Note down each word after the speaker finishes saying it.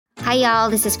Hi, y'all.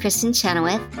 This is Kristen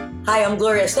Chenoweth. Hi, I'm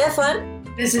Gloria Stefan.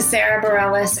 This is Sarah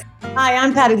Bareilles. Hi,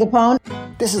 I'm Patti LuPone.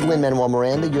 This is Lin-Manuel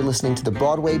Miranda. You're listening to the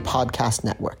Broadway Podcast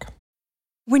Network.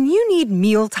 When you need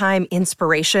mealtime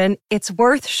inspiration, it's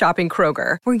worth shopping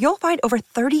Kroger, where you'll find over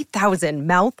 30,000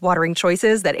 mouth-watering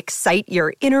choices that excite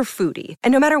your inner foodie.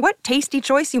 And no matter what tasty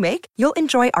choice you make, you'll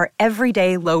enjoy our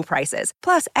everyday low prices,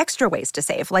 plus extra ways to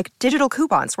save, like digital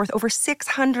coupons worth over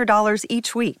 $600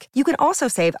 each week. You can also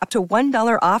save up to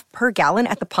 $1 off per gallon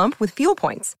at the pump with fuel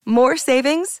points. More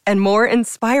savings and more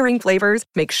inspiring flavors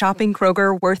make shopping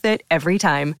Kroger worth it every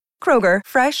time. Kroger,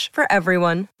 fresh for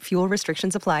everyone. Fuel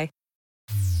restrictions apply.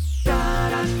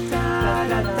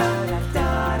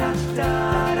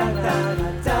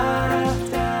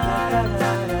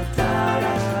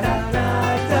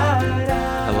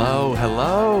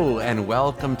 Hello, and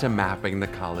welcome to Mapping the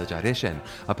College Audition,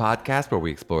 a podcast where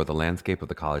we explore the landscape of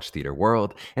the college theater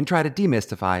world and try to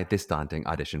demystify this daunting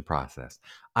audition process.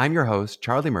 I'm your host,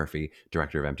 Charlie Murphy,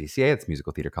 director of MTCA, that's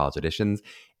Musical Theater College Auditions,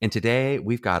 and today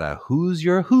we've got a Who's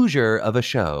Your Hoosier of a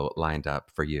show lined up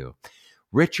for you.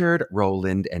 Richard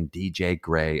Rowland and DJ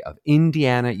Gray of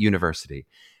Indiana University.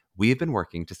 We've been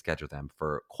working to schedule them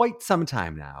for quite some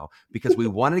time now because we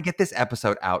wanted to get this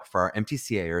episode out for our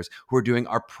MTCAers who are doing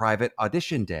our private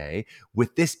audition day,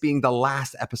 with this being the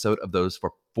last episode of those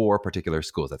for 4 particular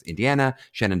schools. That's Indiana,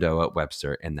 Shenandoah,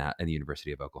 Webster, and the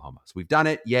University of Oklahoma. So we've done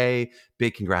it. Yay.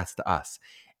 Big congrats to us.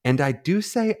 And I do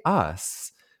say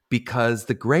us because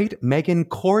the great Megan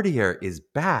Cordier is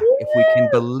back, if we can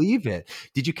believe it.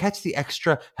 Did you catch the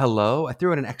extra hello? I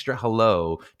threw in an extra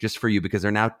hello just for you because there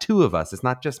are now 2 of us. It's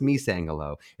not just me saying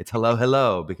hello. It's hello,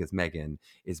 hello, because Megan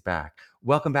is back.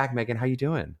 Welcome back, Megan. How you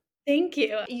doing? Thank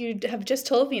you. You have just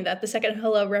told me that the second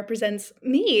hello represents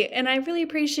me, and I really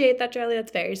appreciate that, Charlie.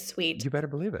 That's very sweet. You better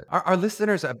believe it. Our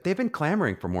listeners, they've been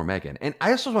clamoring for more Megan. And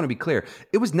I also want to be clear,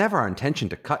 it was never our intention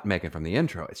to cut Megan from the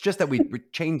intro. It's just that we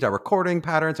changed our recording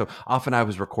pattern. So often I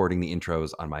was recording the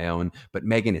intros on my own, but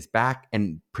Megan is back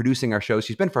and producing our show.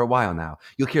 She's been for a while now.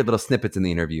 You'll hear little snippets in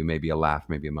the interview, maybe a laugh,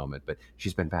 maybe a moment, but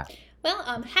she's been back. Well,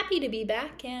 I'm happy to be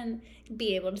back and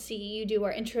be able to see you do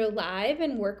our intro live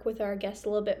and work with our guests a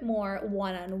little bit more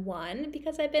one-on-one,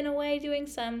 because I've been away doing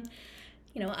some,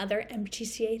 other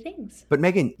MTCA things. But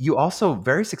Megan, you also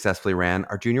very successfully ran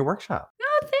our junior workshop.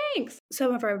 Oh, thanks.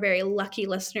 Some of our very lucky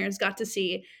listeners got to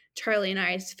see Charlie and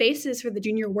I's faces for the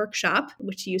junior workshop,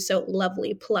 which you so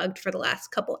lovely plugged for the last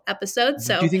couple episodes.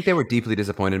 So, do you think they were deeply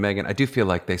disappointed, Megan? I do feel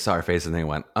like they saw our faces and they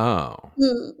went, "Oh,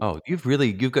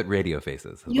 you've got radio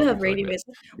faces." You have radio faces.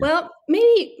 Yeah. Well,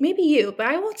 maybe you, but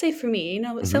I won't say for me.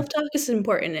 Self-talk is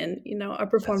important in a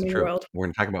performing world. We're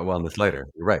going to talk about wellness later.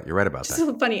 You're right about that. This is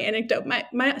a funny anecdote.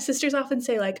 My sisters often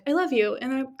say, like, "I love you,"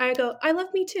 and I go, "I love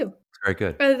me too." Very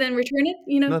good. Rather than return it,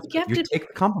 you have to take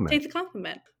the compliment. Take the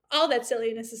compliment. All that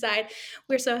silliness aside,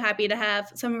 we're so happy to have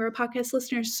some of our podcast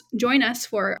listeners join us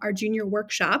for our junior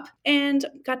workshop and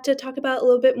got to talk about a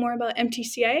little bit more about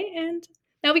MTCA. And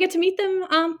now we get to meet them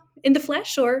in the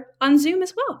flesh or on Zoom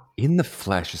as well. In the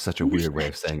flesh is such a weird way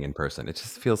of saying in person. It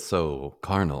just feels so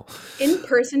carnal. In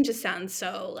person just sounds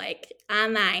so like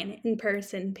online, in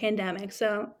person, pandemic.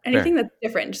 So anything that's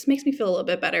different just makes me feel a little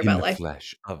bit better about life. In the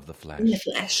flesh. In the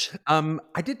flesh.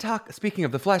 I did talk, speaking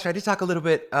of the flesh, I did talk a little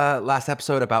bit last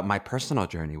episode about my personal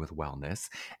journey with wellness.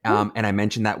 And I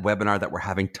mentioned that webinar that we're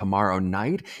having tomorrow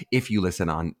night. If you listen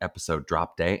on episode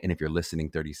drop day, and if you're listening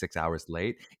 36 hours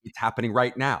late, it's happening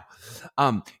right now.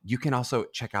 You can also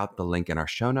check out the link in our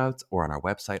show notes or on our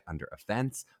website under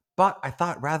events. But I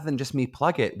thought rather than just me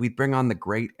plug it, we'd bring on the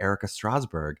great Erica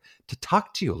Strasberg to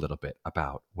talk to you a little bit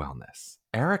about wellness.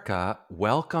 Erica,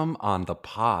 welcome on the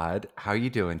pod. How are you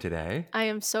doing today? I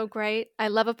am so great. I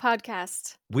love a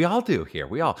podcast. We all do here.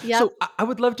 We all. Yep. So I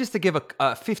would love just to give a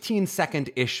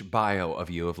 15-second-ish bio of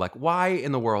you, of like, why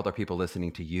in the world are people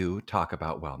listening to you talk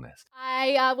about wellness?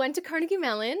 I went to Carnegie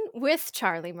Mellon with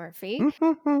Charlie Murphy.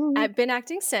 I've been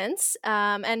acting since.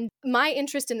 And my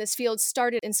interest in this field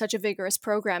started in such a vigorous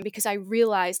program because I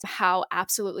realized how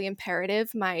absolutely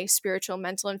imperative my spiritual,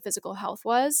 mental, and physical health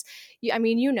was.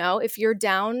 If you're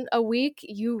down a week,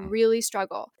 you really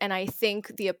struggle. And I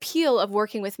think the appeal of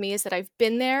working with me is that I've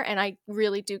been there and I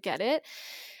really do get it.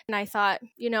 And I thought,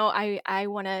 I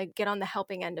want to get on the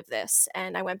helping end of this.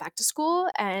 And I went back to school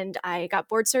and I got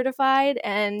board certified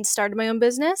and started my own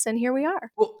business. And here we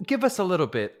are. Well, give us a little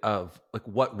bit of like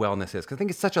what wellness is, because I think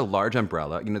it's such a large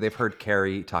umbrella. They've heard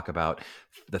Carrie talk about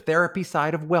the therapy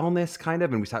side of wellness kind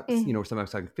of. And we talk, we're sometimes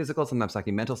talking physical, sometimes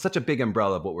talking mental, such a big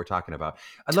umbrella of what we're talking about.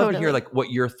 I'd love to hear like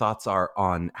what your thoughts are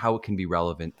on how it can be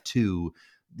relevant to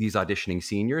these auditioning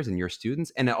seniors and your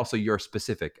students, and also your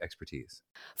specific expertise?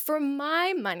 For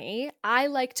my money, I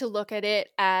like to look at it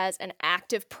as an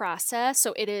active process.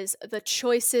 So it is the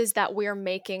choices that we're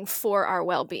making for our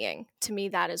well-being. To me,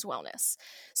 that is wellness.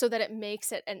 So that it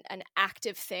makes it an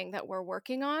active thing that we're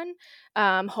working on,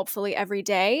 hopefully every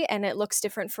day. And it looks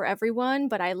different for everyone,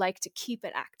 but I like to keep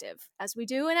it active as we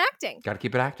do in acting. Got to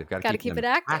keep it active. Got to keep it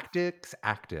active. Tactics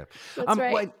active. That's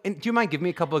right. Well, and do you mind giving me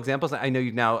a couple examples? I know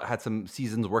you've now had some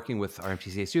seasons working with our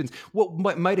MTCA students.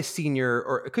 What might a senior,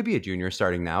 or it could be a junior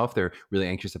starting now if they're really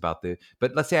anxious about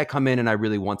but let's say I come in and I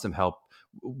really want some help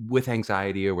with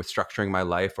anxiety or with structuring my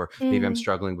life, or maybe I'm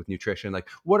struggling with nutrition. Like,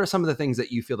 what are some of the things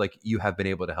that you feel like you have been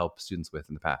able to help students with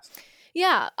in the past?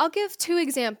 Yeah, I'll give two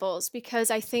examples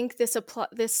because I think this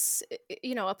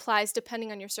applies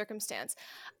depending on your circumstance.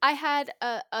 I had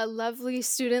a lovely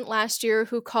student last year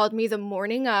who called me the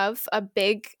morning of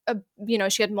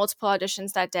she had multiple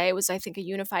auditions that day. It was, I think, a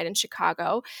Unified in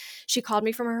Chicago. She called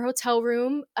me from her hotel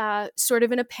room, sort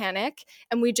of in a panic,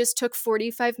 and we just took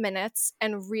 45 minutes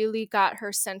and really got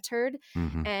her centered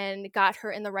and got her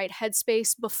in the right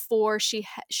headspace before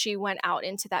she went out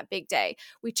into that big day.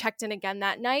 We checked in again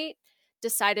that night.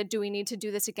 Decided, do we need to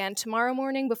do this again tomorrow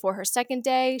morning before her second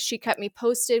day? She kept me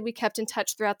posted. We kept in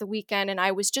touch throughout the weekend. And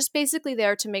I was just basically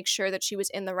there to make sure that she was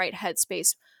in the right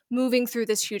headspace moving through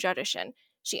this huge audition.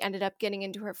 She ended up getting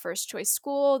into her first choice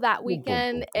school that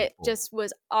weekend. It just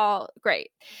was all great.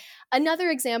 Another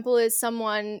example is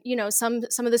someone, some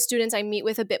of the students I meet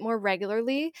with a bit more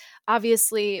regularly.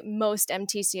 Obviously, most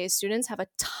MTCA students have a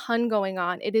ton going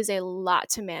on. It is a lot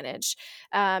to manage.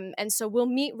 And so we'll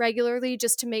meet regularly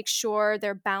just to make sure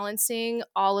they're balancing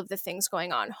all of the things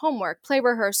going on. Homework, play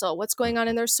rehearsal, what's going on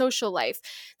in their social life,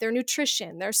 their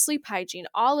nutrition, their sleep hygiene,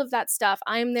 all of that stuff.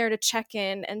 I'm there to check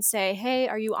in and say, hey,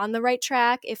 are you on the right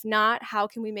track? If not, how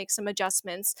can we make some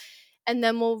adjustments? And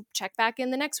then we'll check back in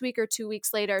the next week or 2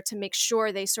 weeks later to make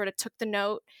sure they sort of took the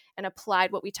note and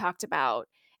applied what we talked about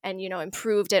and,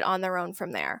 improved it on their own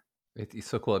from there. It's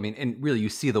so cool. I mean, and really you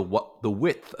see the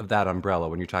width of that umbrella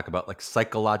when you talk about like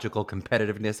psychological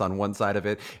competitiveness on one side of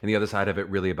it, and the other side of it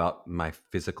really about my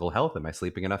physical health. Am I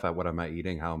sleeping enough? What am I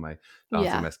eating? How am I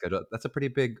balancing my schedule? That's a pretty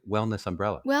big wellness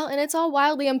umbrella. Well, and it's all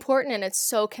wildly important and it's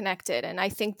so connected. And I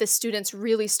think the students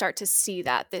really start to see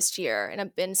that this year, and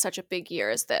have been such a big year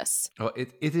as this. Oh,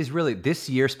 it is really, this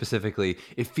year specifically,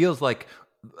 it feels like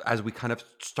as we kind of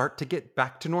start to get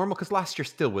back to normal, because last year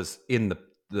still was in the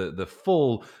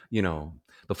full,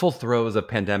 the full throes of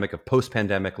pandemic, of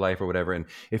post-pandemic life or whatever. And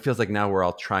it feels like now we're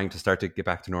all trying to start to get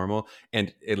back to normal.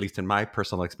 And at least in my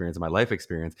personal experience, my life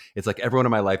experience, it's like everyone in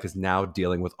my life is now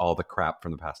dealing with all the crap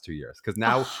from the past 2 years. Because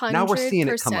now we're seeing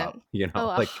it come up,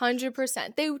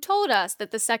 100%. They told us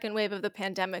that the second wave of the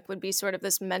pandemic would be sort of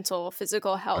this mental,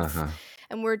 physical health.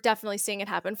 And we're definitely seeing it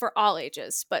happen for all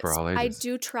ages. But I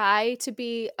do try to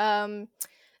be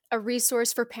a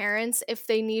resource for parents if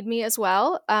they need me as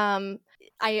well.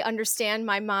 I understand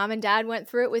my mom and dad went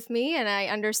through it with me, and I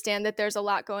understand that there's a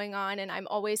lot going on, and I'm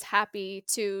always happy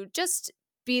to just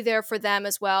be there for them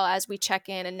as well as we check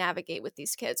in and navigate with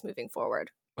these kids moving forward.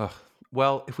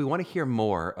 Well, if we want to hear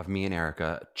more of me and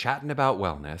Erica chatting about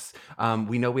wellness,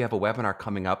 we know we have a webinar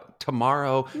coming up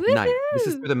tomorrow night. This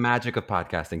is through the magic of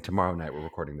podcasting. Tomorrow night, we're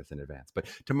recording this in advance, but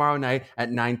tomorrow night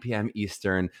at 9 p.m.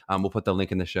 Eastern, we'll put the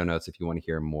link in the show notes if you want to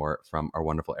hear more from our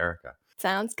wonderful Erica.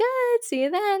 Sounds good. See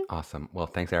you then. Awesome. Well,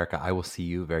 thanks, Erica. I will see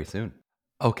you very soon.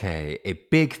 Okay, a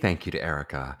big thank you to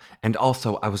Erica. And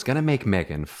also, I was going to make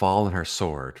Megan fall on her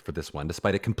sword for this one,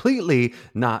 despite it completely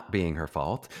not being her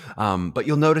fault. But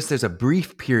you'll notice there's a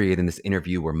brief period in this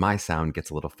interview where my sound gets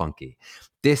a little funky.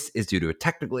 This is due to a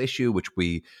technical issue, which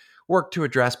we worked to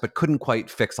address but couldn't quite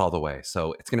fix all the way.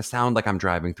 So it's going to sound like I'm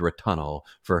driving through a tunnel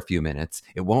for a few minutes.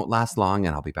 It won't last long,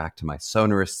 and I'll be back to my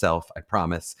sonorous self, I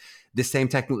promise. This same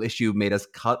technical issue made us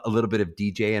cut a little bit of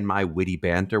DJ and my witty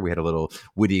banter. We had a little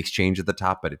witty exchange at the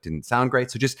top, but it didn't sound great.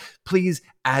 So just please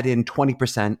add in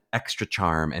 20% extra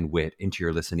charm and wit into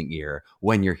your listening ear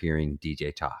when you're hearing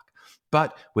DJ talk.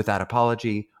 But with that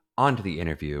apology, on to the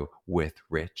interview with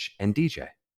Rich and DJ.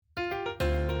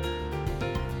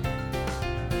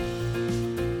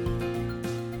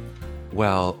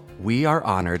 Well, we are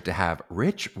honored to have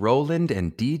Rich Rowland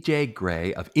and DJ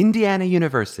Gray of Indiana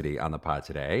University on the pod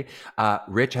today.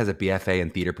 Rich has a BFA in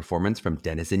theater performance from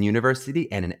Denison University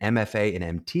and an MFA in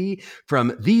MT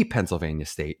from the Pennsylvania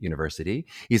State University.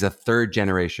 He's a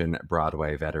third-generation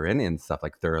Broadway veteran in stuff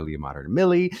like Thoroughly Modern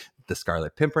Millie, the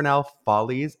Scarlet Pimpernel,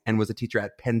 Follies, and was a teacher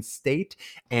at Penn State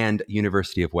and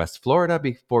University of West Florida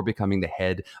before becoming the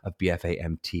head of BFA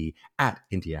MT at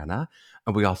Indiana.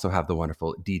 And we also have the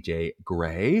wonderful DJ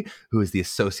Gray, who is the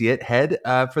associate head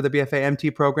for the BFA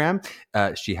MT program.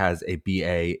 She has a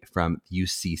BA from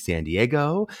UC San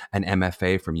Diego, an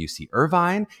MFA from UC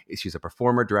Irvine. She's a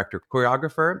performer, director,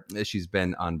 choreographer. She's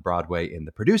been on Broadway in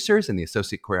The Producers and the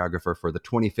associate choreographer for the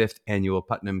 25th annual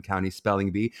Putnam County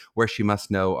Spelling Bee, where she must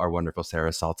know our wonderful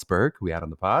Sarah Salzberg, who we had on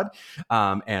the pod,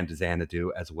 and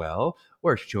Xanadu as well,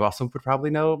 or she also would probably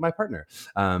know my partner,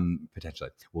 potentially.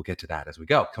 We'll get to that as we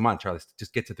go. Come on, Charlie,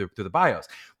 just get through the bios.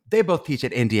 They both teach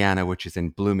at Indiana, which is in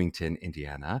Bloomington,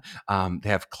 Indiana. They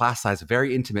have class size,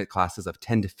 very intimate classes of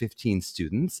 10 to 15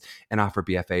 students, and offer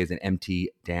BFAs in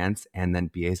MT, dance, and then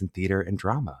BAs in theater and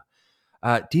drama.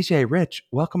 DJ Rich,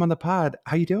 welcome on the pod.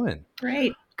 How you doing?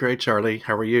 Great, Charlie.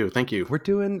 How are you? Thank you. We're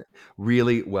doing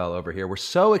really well over here. We're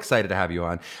so excited to have you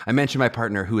on. I mentioned my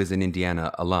partner who is an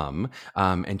Indiana alum,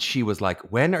 and she was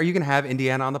like, when are you going to have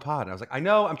Indiana on the pod? And I was like, I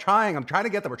know, I'm trying to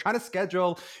get them. We're trying to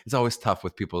schedule. It's always tough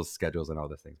with people's schedules and all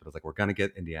those things. But I was like, we're going to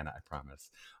get Indiana, I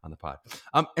promise, on the pod.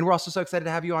 And we're also so excited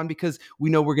to have you on because we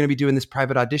know we're going to be doing this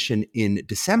private audition in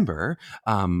December,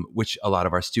 which a lot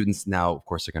of our students now, of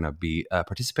course, are going to be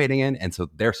participating in. And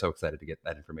so they're so excited to get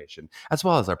that information, as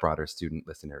well as our broader student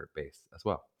listener base as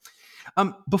well.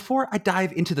 Before I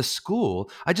dive into the school,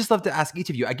 I just love to ask each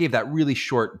of you, I gave that really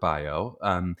short bio,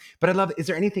 but I'd love, is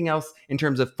there anything else in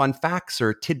terms of fun facts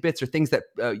or tidbits or things that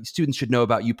students should know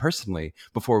about you personally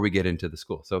before we get into the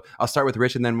school? So I'll start with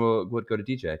Rich and then we'll go to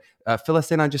DJ. Fill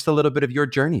us in on just a little bit of your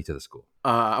journey to the school.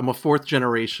 I'm a fourth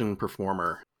generation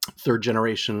performer, third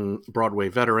generation Broadway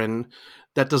veteran.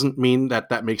 That doesn't mean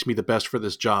that makes me the best for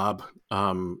this job.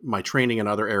 My training in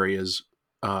other areas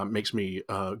makes me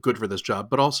good for this job,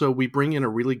 but also we bring in a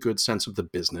really good sense of the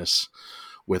business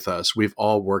with us. We've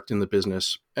all worked in the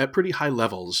business at pretty high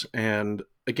levels. And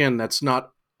again, that's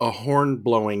not a horn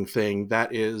blowing thing.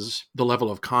 That is the level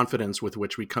of confidence with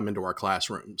which we come into our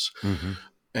classrooms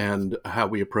and how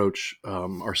we approach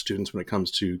our students when it comes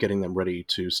to getting them ready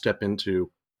to step into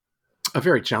a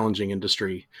very challenging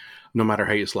industry, no matter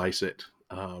how you slice it.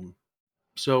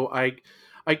 So I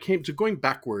came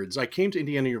to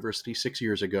Indiana University 6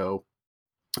 years ago,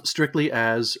 strictly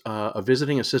as a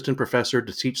visiting assistant professor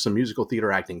to teach some musical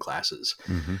theater acting classes.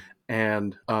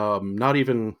 And not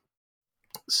even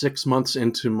 6 months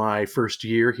into my first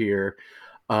year here,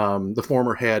 the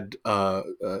former head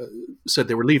said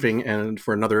they were leaving and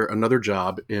for another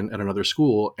job at another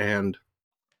school. And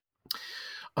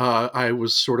I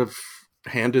was sort of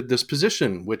handed this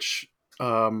position, which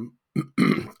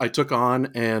I took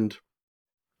on, and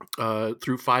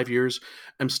through 5 years,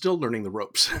 I'm still learning the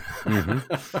ropes.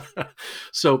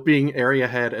 So being area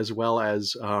head as well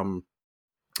as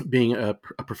being a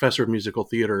professor of musical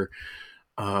theater,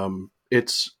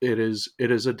 it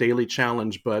is a daily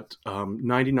challenge, but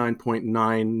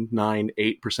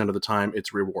 99.998% of the time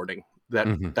it's rewarding.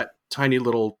 That tiny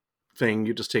little thing,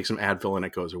 you just take some Advil and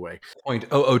it goes away.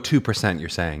 0.002% you're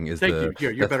saying is Thank you.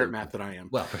 You're better at math than I am.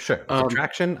 Well, for sure.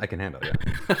 Subtraction, I can handle it.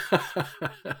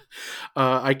 Yeah.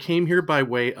 I came here by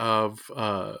way of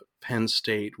Penn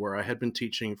State, where I had been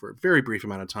teaching for a very brief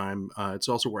amount of time. It's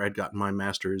also where I'd gotten my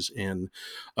master's in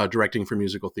directing for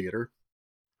musical theater.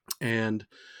 And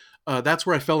that's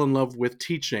where I fell in love with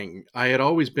teaching. I had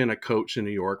always been a coach in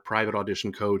New York, private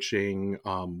audition coaching,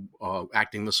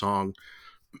 acting the song.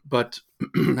 But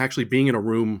actually being in a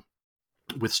room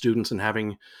with students and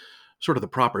having sort of the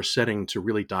proper setting to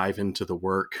really dive into the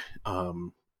work,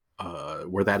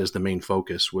 where that is the main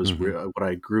focus, was what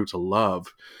I grew to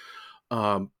love.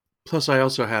 Plus, I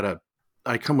also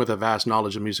I come with a vast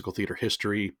knowledge of musical theater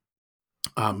history,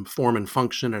 form and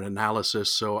function and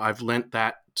analysis. So I've lent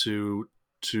that to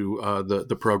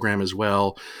the program as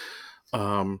well.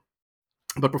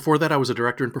 But before that, I was a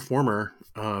director and performer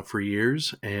for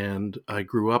years, and I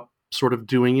grew up sort of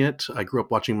doing it. I grew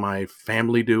up watching my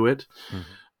family do it.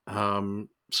 So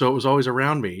it was always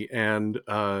around me. And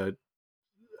I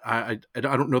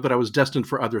don't know that I was destined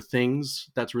for other things.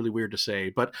 That's really weird to say.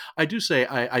 But I do say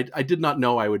I did not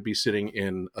know I would be sitting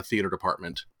in a theater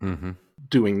department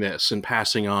doing this and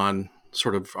passing on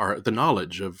sort of the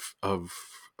knowledge of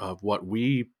what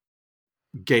we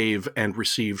gave and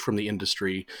received from the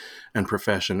industry and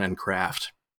profession and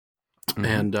craft.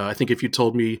 And I think if you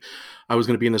told me I was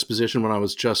going to be in this position when I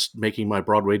was just making my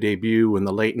Broadway debut in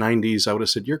the late 90s, I would have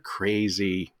said, you're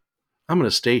crazy. I'm going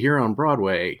to stay here on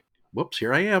Broadway. Whoops,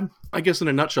 here I am. I guess in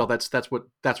a nutshell, that's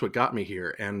what got me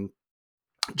here. And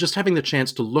just having the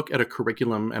chance to look at a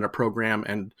curriculum and a program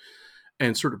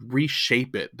and sort of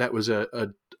reshape it, that was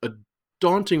a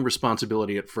daunting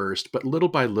responsibility at first, but little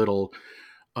by little,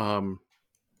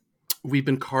 we've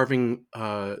been carving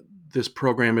this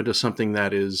program into something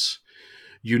that is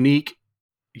unique,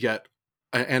 yet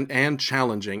and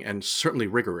challenging, and certainly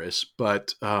rigorous,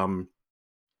 but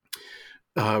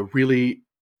really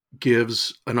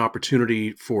gives an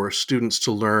opportunity for students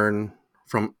to learn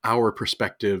from our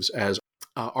perspectives as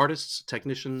artists,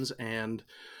 technicians, and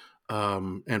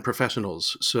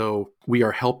professionals. So we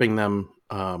are helping them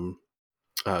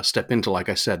step into, like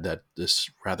I said, that this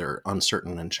rather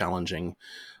uncertain and challenging,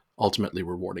 ultimately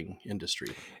rewarding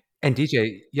industry. And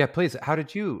DJ, yeah, please, how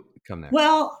did you come there?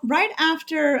 Well, right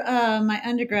after my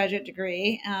undergraduate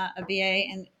degree, a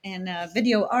BA in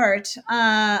video art,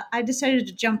 I decided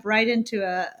to jump right into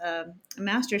a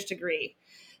master's degree.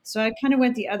 So I kind of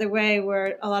went the other way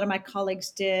where a lot of my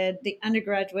colleagues did. The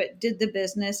undergraduate did the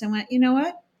business and went, you know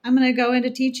what? I'm going to go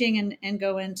into teaching and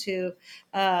go into,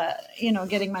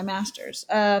 getting my master's.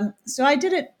 So I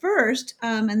did it first,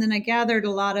 and then I gathered a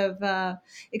lot of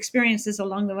experiences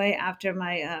along the way after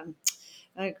my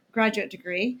graduate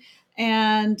degree,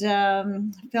 and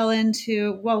fell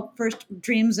into, first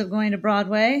dreams of going to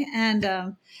Broadway,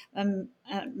 and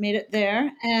made it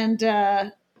there, and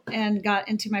got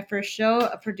into my first show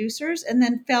of producers, and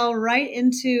then fell right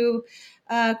into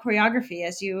choreography,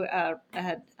 as you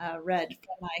had read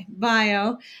from my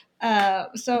bio.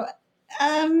 So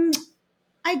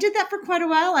I did that for quite a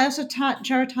while. I also taught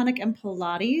gyrotonic and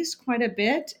Pilates quite a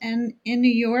bit, and in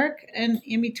New York, and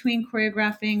in between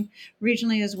choreographing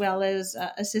regionally as well as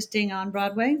assisting on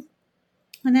Broadway.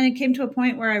 And then it came to a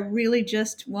point where I really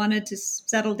just wanted to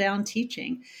settle down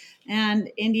teaching. And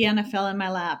Indiana fell in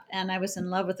my lap, and I was in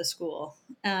love with the school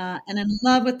and in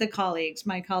love with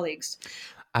my colleagues.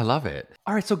 I love it.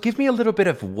 All right, so give me a little bit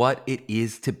of what it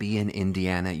is to be an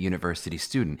Indiana University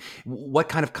student. What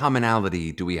kind of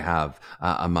commonality do we have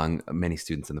among many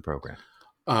students in the program?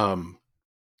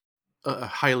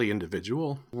 Highly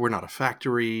individual. We're not a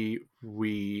factory.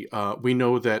 We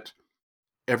know that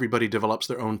everybody develops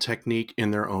their own technique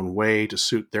in their own way to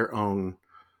suit their own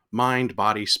mind,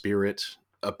 body, spirit,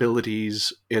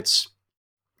 abilities.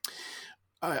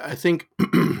 I think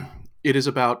it is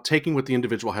about taking what the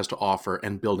individual has to offer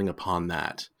and building upon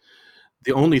that.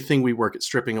 The only thing we work at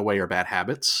stripping away are bad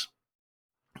habits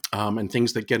and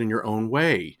things that get in your own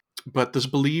way. But this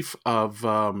belief of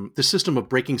the system of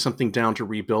breaking something down to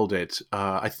rebuild it,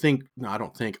 I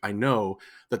know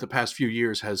that the past few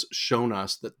years has shown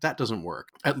us that that doesn't work,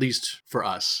 at least for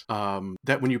us.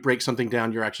 That when you break something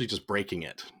down, you're actually just breaking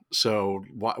it. So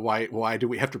why do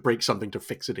we have to break something to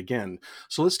fix it again?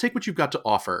 So let's take what you've got to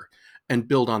offer and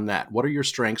build on that. What are your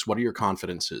strengths? What are your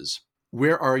confidences?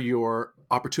 Where are your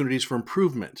opportunities for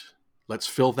improvement? Let's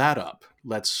fill that up.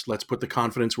 Let's put the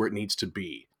confidence where it needs to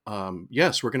be.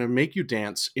 Yes, we're going to make you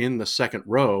dance in the second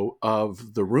row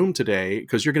of the room today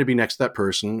because you're going to be next to that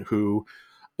person who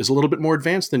is a little bit more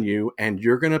advanced than you, and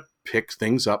you're going to pick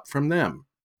things up from them.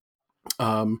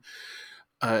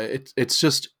 It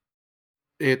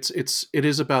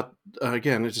is about,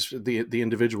 again, it's just the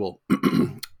individual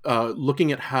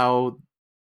looking at how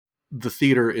the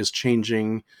theater is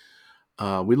changing.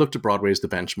 We look to Broadway as the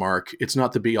benchmark. It's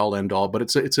not the be all end all, but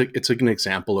it's an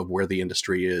example of where the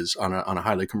industry is on a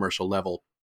highly commercial level.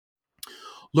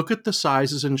 Look at the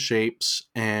sizes and shapes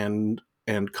and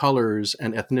colors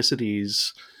and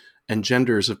ethnicities and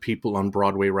genders of people on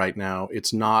Broadway right now.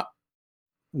 It's not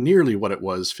nearly what it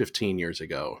was 15 years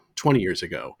ago, 20 years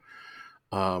ago.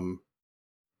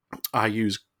 I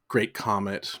use Great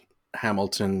Comet,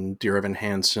 Hamilton, Dear Evan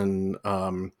Hansen,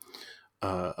 Come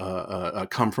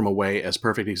From Away as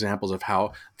perfect examples of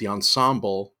how the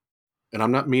ensemble, and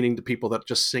I'm not meaning the people that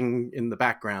just sing in the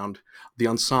background, the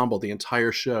ensemble, the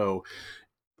entire show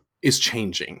is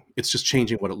changing. It's just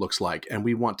changing what it looks like. And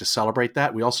we want to celebrate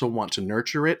that. We also want to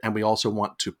nurture it, and we also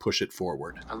want to push it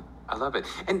forward. I love it.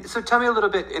 And so tell me a little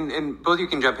bit, and both of you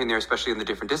can jump in there, especially in the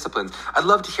different disciplines. I'd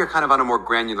love to hear kind of on a more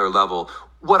granular level,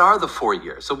 what are the 4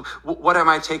 years? So what am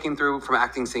I taking through from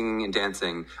acting, singing, and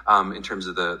dancing in terms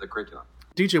of the curriculum?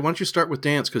 DJ, why don't you start with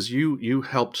dance? Because you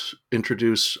helped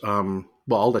introduce,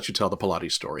 I'll let you tell the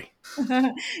Pilates story.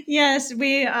 Yes,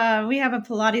 we have a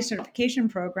Pilates certification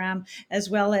program as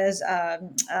well as a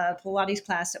Pilates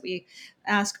class that we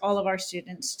ask all of our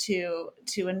students to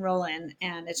enroll in,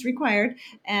 and it's required,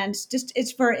 and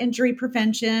it's for injury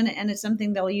prevention, and it's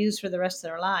something they'll use for the rest of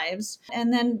their lives.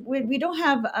 And then we don't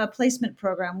have a placement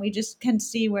program. We just can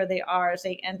see where they are as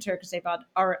they enter because they've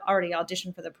already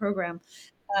auditioned for the program.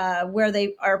 where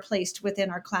they are placed within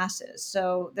our classes.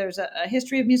 So there's a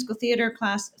history of musical theater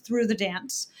class through the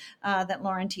dance that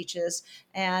Lauren teaches,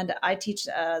 and I teach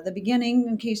the beginning.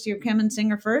 In case you're coming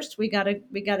singer first, we gotta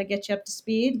get you up to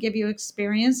speed, give you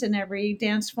experience in every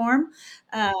dance form.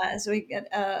 So we get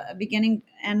a beginning,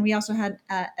 and we also had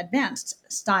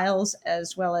advanced styles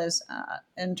as well as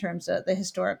in terms of the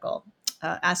historical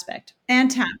aspect,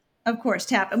 and tap. Of course,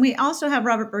 tap, and we also have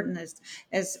Robert Burton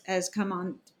has come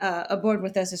on aboard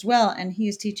with us as well, and he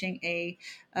is teaching a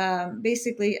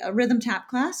basically a rhythm tap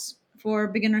class for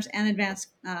beginners and advanced,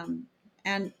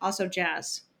 and also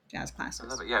jazz classes. I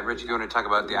love it. Yeah, Rich, you want to talk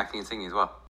about the acting and singing as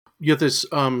well? Yeah,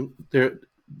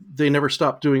 they never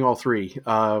stop doing all three.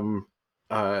 There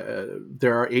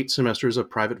are 8 semesters of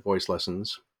private voice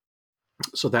lessons,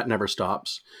 so that never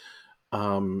stops.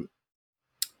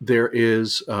 There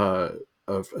is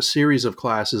a series of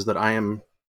classes that I am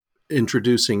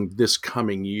introducing this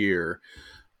coming year.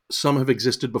 Some have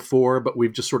existed before, but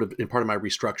we've just sort of, in part of my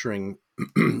restructuring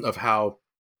of how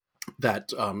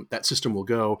that system will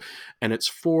go, and it's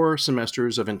 4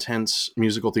 semesters of intense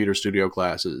musical theater studio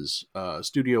classes.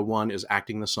 Studio 1 is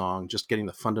acting the song, just getting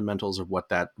the fundamentals of what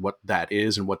that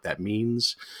is and what that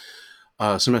means.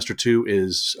 Semester 2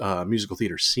 is musical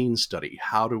theater scene study.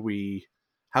 How do we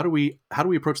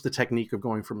approach the technique of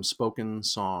going from a spoken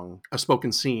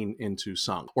scene into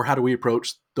sung? Or how do we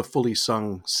approach the fully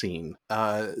sung scene?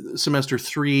 Semester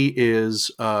 3 is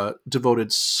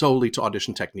devoted solely to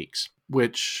audition techniques,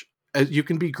 which you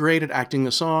can be great at acting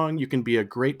the song, you can be a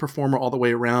great performer all the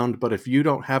way around, but if you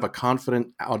don't have a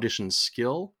confident audition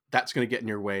skill, that's going to get in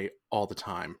your way all the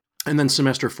time. And then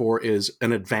semester 4 is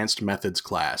an advanced methods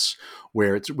class,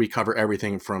 where we cover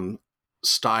everything from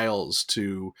styles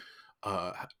to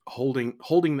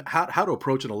holding how to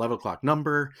approach an 11 o'clock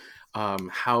number,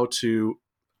 how to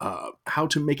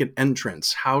make an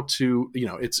entrance, how to,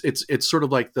 it's sort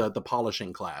of like the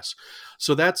polishing class.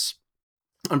 So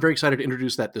I'm very excited to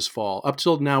introduce that this fall. Up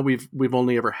till now, we've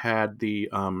only ever had the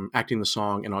acting the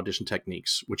song and audition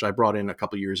techniques, which I brought in a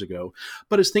couple years ago.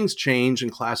 But as things change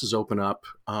and classes open up,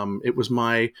 it was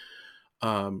my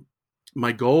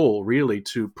goal really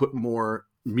to put more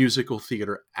musical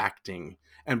theater acting.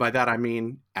 And by that, I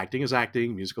mean, acting is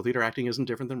acting. Musical theater acting isn't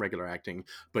different than regular acting,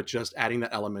 but just adding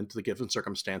that element to the given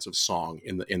circumstance of song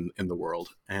in the world.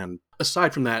 And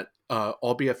aside from that,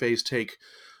 all BFAs take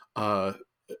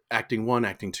acting 1,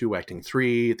 acting 2, acting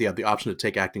 3. They have the option to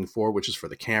take acting 4, which is for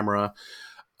the camera.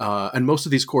 And most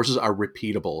of these courses are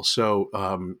repeatable. So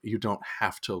you don't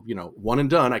have to, one and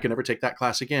done. I can never take that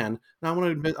class again. Now I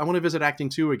want to visit acting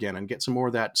 2 again and get some more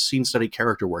of that scene study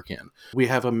character work in. We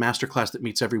have a master class that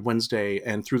meets every Wednesday,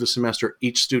 and through the semester,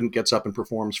 each student gets up and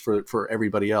performs for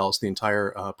everybody else, the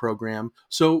entire program.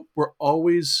 So we're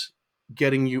always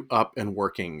getting you up and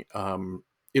working.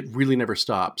 It really never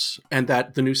stops. And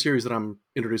that the new series that I'm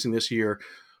introducing this year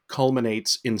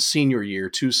culminates in senior year,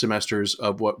 2 semesters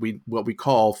of what we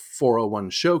call 401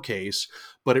 Showcase,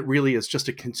 but it really is just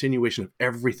a continuation of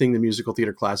everything the musical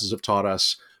theater classes have taught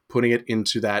us, putting it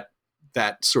into that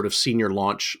sort of senior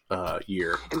launch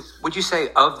year. And would you say,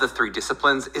 of the 3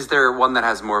 disciplines, is there one that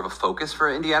has more of a focus for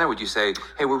Indiana? Would you say,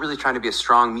 hey, we're really trying to be a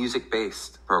strong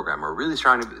music-based program, or really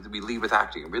trying to lead with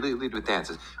acting, really lead with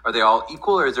dances? Are they all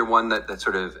equal, or is there one that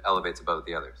sort of elevates above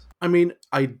the others? I mean,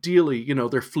 ideally,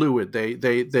 they're fluid.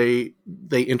 They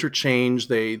interchange.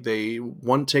 They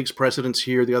one takes precedence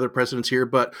here, the other precedence here.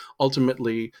 But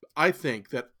ultimately, I think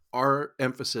that our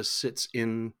emphasis sits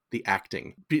in the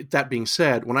acting. That being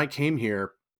said, when I came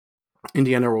here,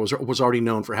 Indiana was already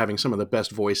known for having some of the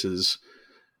best voices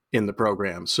in the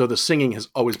program. So the singing has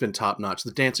always been top notch.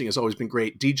 The dancing has always been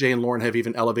great. DJ and Lauren have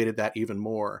even elevated that even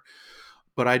more.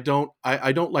 But I don't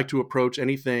like to approach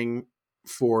anything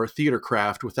for theater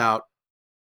craft without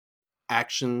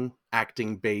acting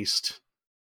based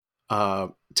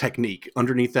technique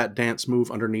underneath that dance move,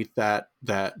 underneath that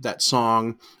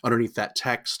song, underneath that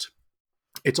text.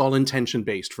 It's all intention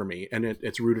based for me, and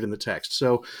it's rooted in the text.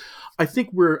 So I think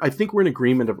we're in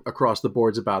agreement across the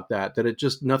boards about that it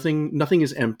just nothing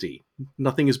is empty.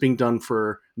 Nothing is being done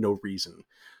for no reason.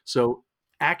 So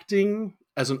acting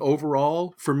as an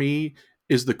overall for me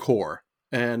is the core.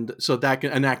 And so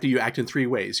you act in 3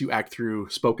 ways. You act through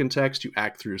spoken text, you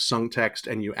act through sung text,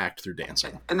 and you act through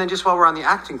dancing. And then just while we're on the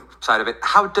acting side of it,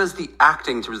 how does the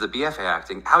acting, in terms of the BFA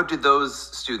acting, how do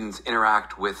those students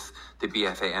interact with the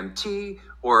BFA MT?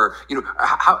 Or,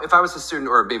 how, if I was a student,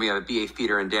 or maybe a BA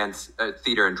theater and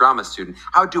drama student,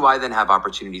 how do I then have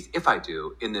opportunities, if I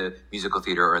do, in the musical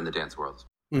theater or in the dance world?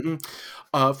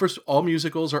 Mm-hmm. First, all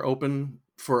musicals are open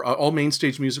all main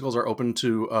stage musicals are open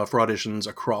to for auditions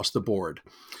across the board.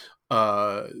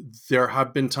 There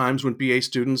have been times when BA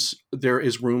students, there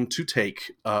is room to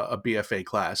take a BFA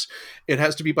class. It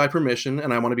has to be by permission,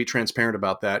 and I want to be transparent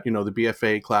about that. You know, the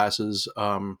BFA classes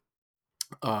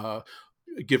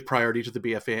give priority to the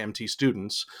BFA MT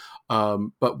students,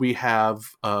 but we have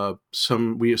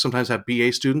we sometimes have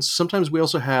BA students. Sometimes we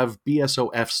also have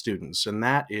BSOF students, and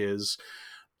that is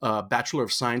Bachelor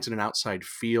of Science in an Outside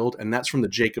Field, and that's from the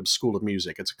Jacobs School of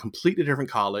Music. It's a completely different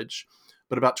college.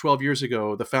 But about 12 years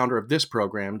ago, the founder of this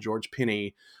program, George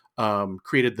Pinney,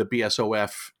 created the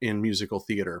BSOF in musical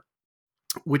theater,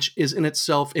 which is in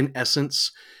itself, in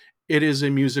essence, it is a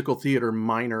musical theater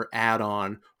minor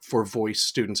add-on for voice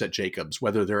students at Jacobs,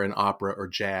 whether they're in opera or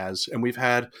jazz. And we've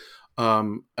had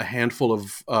a handful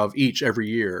of each every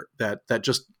year that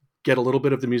just get a little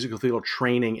bit of the musical theater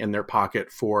training in their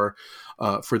pocket for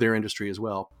their industry as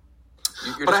well.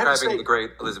 You're describing the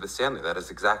great Elizabeth Stanley. That is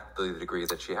exactly the degree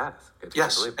that she has. It's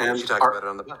yes, and she talked about it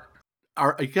on the book.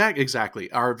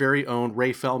 Exactly. Our very own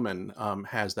Ray Feldman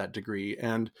has that degree,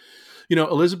 and you know,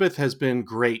 Elizabeth has been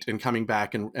great in coming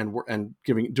back and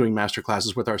doing master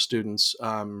classes with our students.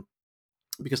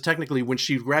 Because technically, when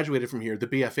she graduated from here, the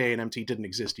BFA and MT didn't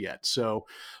exist yet. So,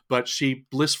 but she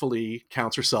blissfully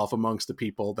counts herself amongst the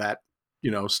people that,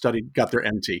 you know, got their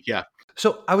MT. Yeah.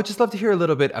 So I would just love to hear a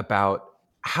little bit about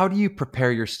how do you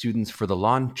prepare your students for the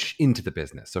launch into the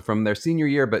business? So from their senior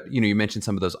year, but you know, you mentioned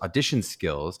some of those audition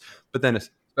skills, but then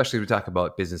especially as we talk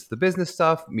about business to business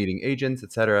stuff, meeting agents,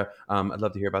 et cetera. I'd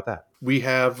love to hear about that. We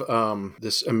have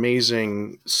this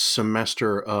amazing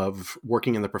semester of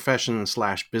working in the profession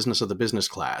 / business of the business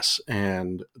class.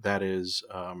 And that is,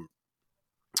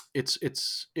 it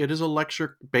is a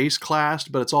lecture based class,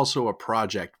 but it's also a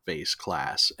project based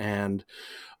class. And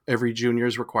every junior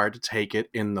is required to take it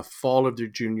in the fall of their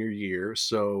junior year.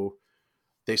 So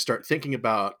they start thinking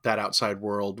about that outside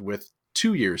world with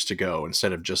 2 years to go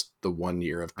instead of just the 1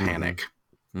 year of panic.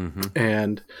 Mm-hmm.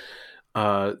 And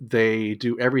they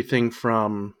do everything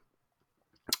from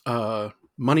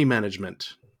money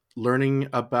management, learning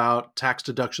about tax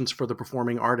deductions for the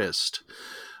performing artist,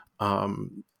 how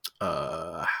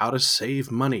to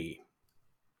save money.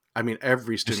 I mean,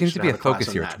 every student there seems to be a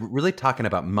focus here. It's really talking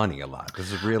about money a lot.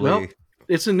 This is really... Well,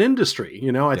 it's an industry,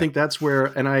 you know. I think that's where,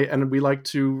 and we like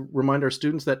to remind our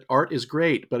students that art is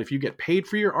great, but if you get paid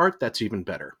for your art, that's even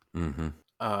better. Mm-hmm.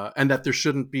 And that there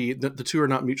shouldn't be, the two are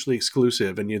not mutually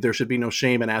exclusive, and there should be no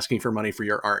shame in asking for money for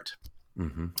your art.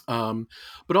 Mm-hmm.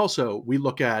 But also, we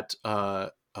look at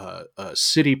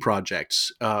city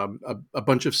projects. A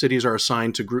bunch of cities are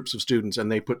assigned to groups of students,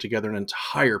 and they put together an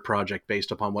entire project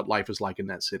based upon what life is like in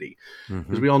that city.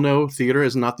 Mm-hmm. As we all know, theater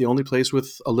is not the only place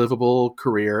with a livable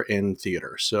career in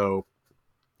theater. So,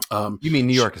 you mean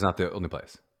New York is not the only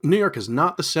place? New York is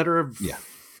not the center of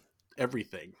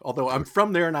everything. Although I'm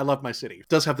from there and I love my city. It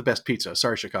does have the best pizza.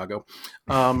 Sorry, Chicago.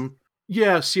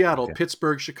 Seattle,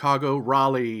 Pittsburgh, Chicago,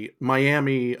 Raleigh,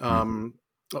 Miami,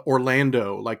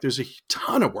 Orlando. Like, there's a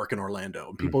ton of work in Orlando,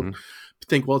 and people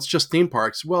think, well, it's just theme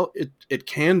parks. Well, it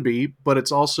can be, but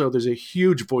it's also, there's a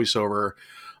huge voiceover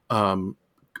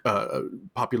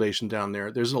population down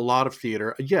there. There's a lot of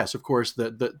theater. Yes, of course,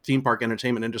 the theme park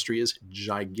entertainment industry is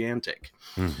gigantic,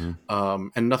 and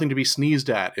nothing to be sneezed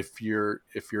at if you're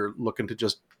looking to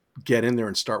just get in there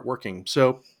and start working.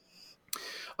 So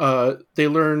they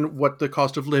learn what the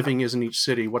cost of living is in each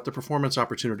city, what the performance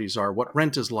opportunities are, what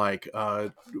rent is like,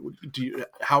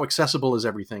 how accessible is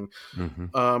everything,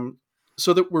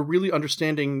 so that we're really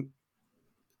understanding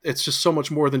it's just so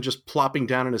much more than just plopping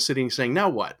down in a city and saying, now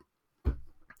what?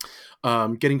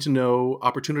 Getting to know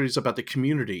opportunities about the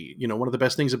community. You know, one of the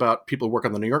best things about people who work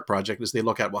on the New York project is they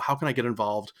look at, well, how can I get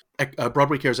involved?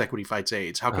 Broadway Cares Equity Fights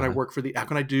AIDS. How can I work how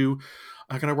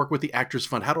can I work with the Actors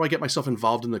Fund? How do I get myself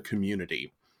involved in the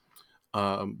community?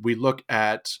 We look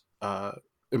at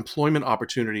employment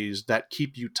opportunities that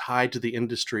keep you tied to the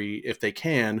industry if they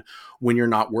can, when you're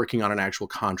not working on an actual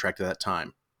contract at that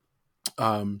time.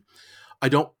 I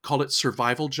don't call it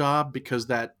survival job, because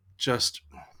it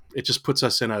just puts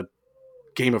us in a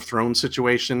Game of Thrones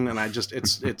situation, and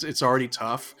it's already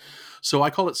tough. So I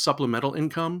call it supplemental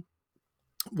income.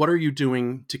 What are you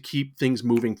doing to keep things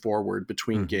moving forward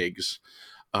between gigs?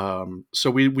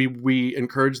 So we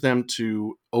encourage them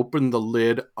to open the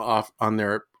lid off on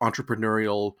their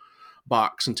entrepreneurial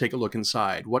box and take a look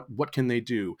inside. What can they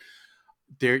do?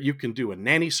 There, you can do a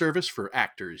nanny service for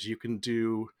actors. You can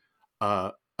do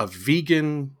a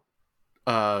vegan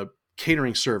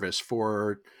catering service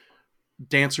for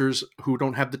dancers who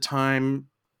don't have the time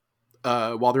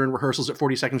while they're in rehearsals at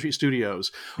 42nd Street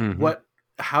Studios.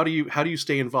 how do you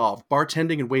stay involved?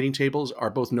 Bartending and waiting tables are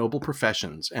both noble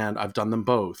professions, and I've done them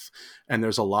both. And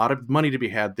there's a lot of money to be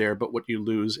had there, but what you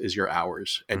lose is your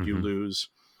hours, and you lose.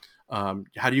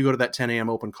 How do you go to that 10 a.m.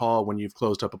 open call when you've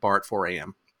closed up a bar at 4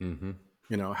 a.m.?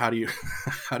 You know, how do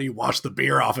you wash the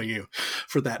beer off of you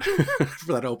for that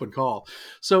for that open call?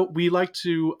 So we like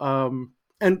to,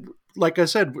 and like I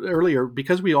said earlier,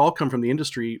 because we all come from the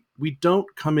industry, we don't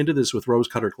come into this with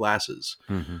rose-colored glasses.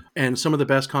 And some of the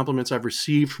best compliments I've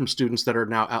received from students that are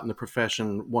now out in the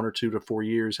profession 1 or 2 to 4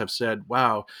 years have said,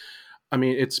 wow, I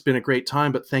mean, it's been a great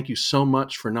time, but thank you so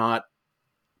much for not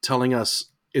telling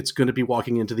us it's going to be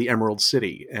walking into the Emerald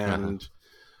City. And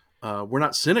we're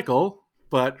not cynical,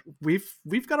 but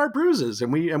we've got our bruises,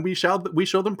 and we show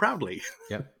them proudly.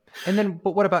 Yep. And then,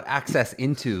 but what about access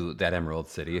into that Emerald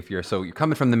City? If you're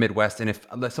coming from the Midwest, and if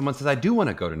someone says, I do want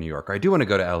to go to New York, or I do want to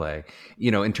go to LA,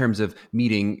 you know, in terms of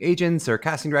meeting agents or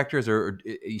casting directors or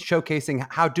showcasing,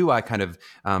 how do I kind of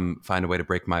find a way to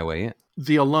break my way in?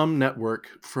 The alum network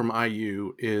from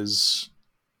IU is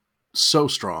so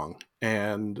strong,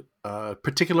 and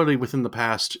particularly within the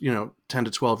past, 10 to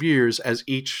 12 years, as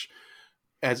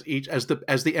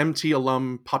the MT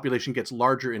alum population gets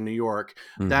larger in New York,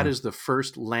 that is the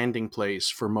first landing place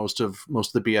for most of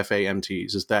the BFA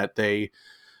MTs, is that they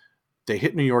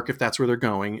hit New York if that's where they're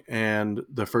going, and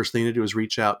the first thing to do is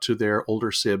reach out to their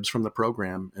older sibs from the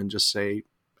program and just say,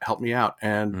 help me out.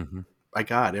 And by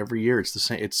God, every year it's the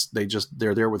same.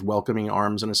 They're there with welcoming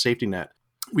arms and a safety net.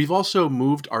 We've also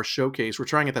moved our showcase. We're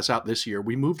trying to get this out this year.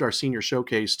 We moved our senior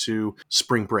showcase to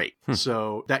spring break.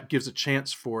 So that gives a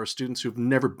chance for students who've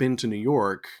never been to New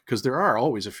York, because there are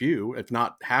always a few, if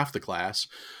not half the class,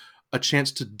 a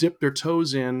chance to dip their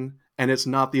toes in. And it's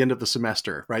not the end of the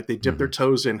semester, right? They dip their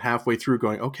toes in halfway through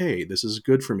going, okay, this is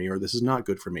good for me, or this is not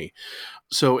good for me.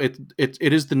 So it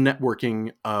is the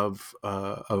networking of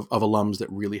alums that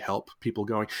really help people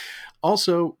going.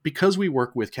 Also, because we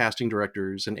work with casting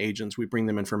directors and agents, we bring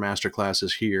them in for master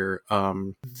classes here.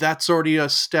 That's already a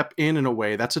step in a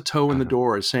way. That's a toe in the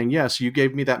door, is saying, yes, you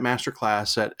gave me that master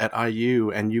class at IU,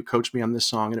 and you coached me on this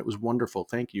song, and it was wonderful.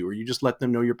 Thank you. Or you just let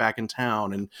them know you're back in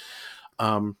town, and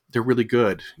they're really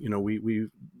good. You know,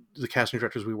 the casting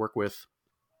directors we work with,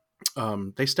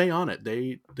 they stay on it.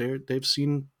 They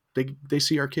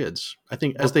see our kids, I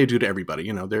think, as they do to everybody.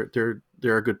 You know, there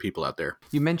are good people out there.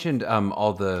 You mentioned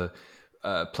all the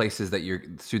places that your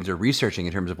students are researching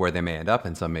in terms of where they may end up,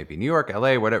 and some may be New York,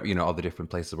 LA, whatever, you know, all the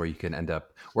different places where you can end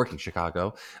up working,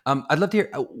 Chicago. I'd love to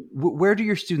hear, where do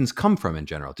your students come from in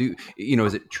general?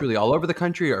 Is it truly all over the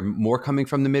country, or more coming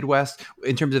from the Midwest?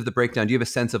 In terms of the breakdown, do you have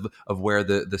a sense of where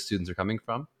the students are coming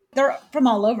from? They're from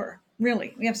all over.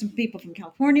 Really, we have some people from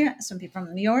California, some people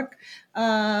from New York.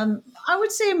 I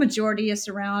would say a majority is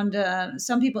around,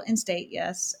 some people in state,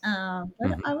 yes.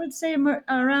 But I would say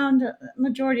around a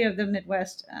majority of the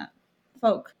Midwest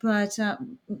folk. But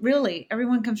really,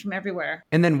 everyone comes from everywhere.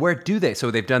 And then where do they?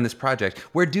 So they've done this project.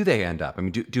 Where do they end up? I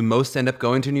mean, do most end up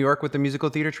going to New York with the musical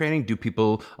theater training?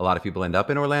 A lot of people end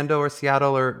up in Orlando or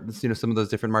Seattle, or some of those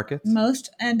different markets? Most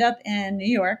end up in New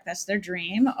York. That's their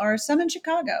dream. Or some in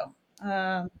Chicago.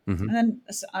 And then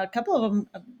a couple of them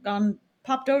have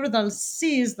popped over the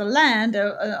seas, the land,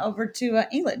 over to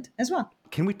England as well.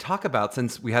 Can we talk about,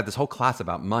 since we had this whole class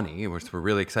about money, which we're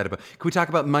really excited about, can we talk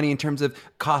about money in terms of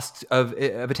cost of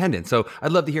attendance? So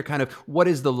I'd love to hear kind of what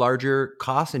is the larger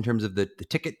cost in terms of the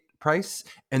ticket price,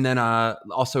 and then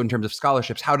also in terms of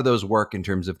scholarships, how do those work in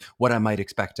terms of what I might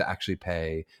expect to actually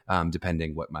pay,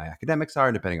 depending what my academics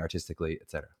are, depending artistically,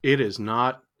 et cetera? It is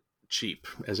not cheap,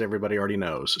 as everybody already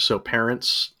knows. So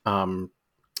parents,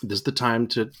 this is the time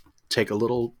to take a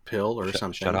little pill or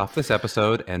something. Shut off this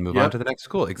episode and move on to the next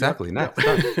school. Exactly. Yep.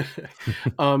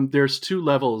 There's 2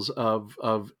 levels of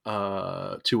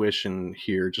tuition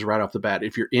here, just right off the bat.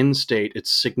 If you're in state, it's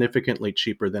significantly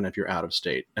cheaper than if you're out of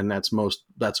state, and that's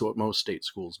what most state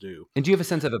schools do. And do you have a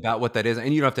sense of about what that is?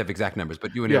 And you don't have to have exact numbers,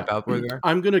 but do you know about where they are?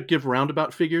 I'm going to give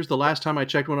roundabout figures. The last time I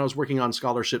checked, when I was working on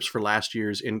scholarships for last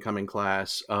year's incoming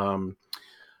class,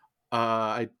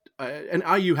 and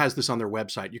IU has this on their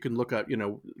website. You can look up,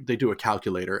 they do a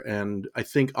calculator. And I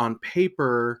think on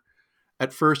paper,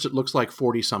 at first, it looks like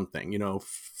 40 something,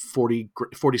 40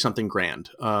 something grand.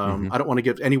 I don't want to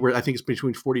give anywhere. I think it's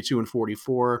between 42 and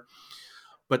 44.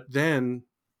 But then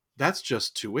that's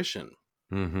just tuition.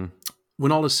 When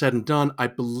all is said and done, I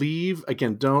believe,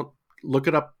 again, don't look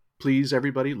it up, please,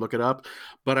 everybody, look it up.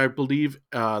 But I believe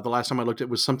the last time I looked, it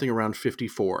was something around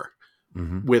 54.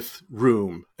 With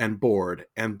room and board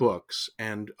and books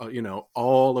and,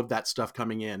 all of that stuff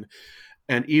coming in.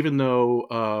 And even though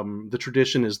the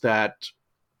tradition is that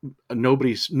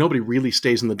nobody really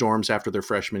stays in the dorms after their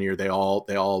freshman year. They all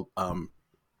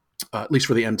at least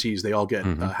for the MTs, they all get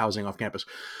housing off campus,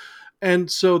 and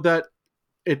so that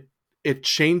it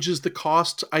changes the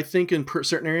cost, I think, in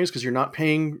certain areas, because you're not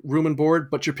paying room and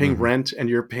board, but you're paying rent, and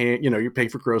you're paying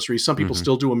for groceries. Some people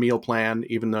still do a meal plan,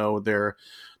 even though they're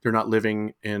not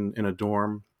living in a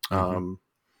dorm.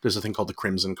 There's a thing called the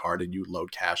Crimson Card, and you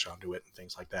load cash onto it and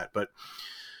things like that. But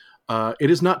it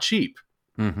is not cheap,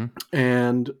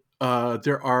 and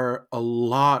there are a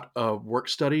lot of work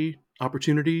study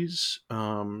opportunities, a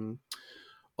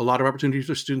lot of opportunities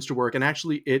for students to work, and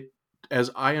actually as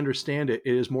I understand it,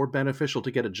 it is more beneficial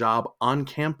to get a job on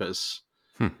campus,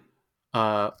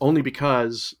 only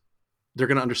because they're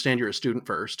going to understand you're a student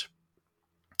first.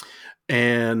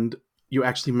 And you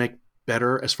actually make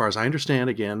better, as far as I understand,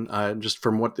 again, just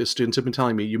from what the students have been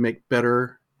telling me, you make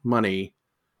better money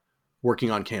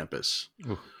working on campus.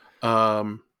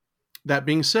 That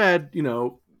being said,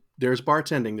 there's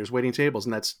bartending, there's waiting tables,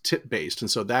 and that's tip based. And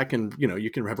so that can,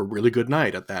 you can have a really good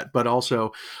night at that. But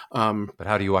also, but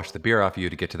how do you wash the beer off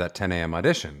you to get to that 10 a.m.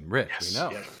 audition? Rich, yes, we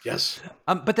know. Yes.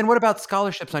 But then what about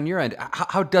scholarships on your end?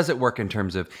 How does it work in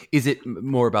terms of, is it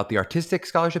more about the artistic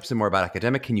scholarships and more about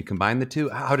academic? Can you combine the two?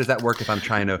 How does that work if I'm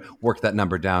trying to work that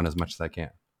number down as much as I can?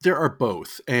 There are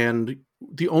both. And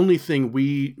the only thing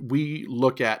we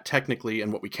look at technically,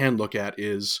 and what we can look at,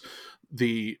 is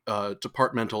the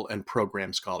departmental and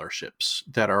program scholarships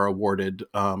that are awarded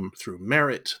through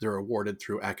merit. They're awarded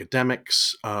through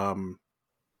academics,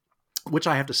 which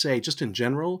I have to say, just in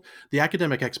general, the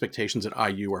academic expectations at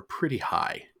IU are pretty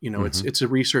high. It's a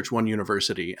Research One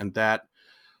university, and that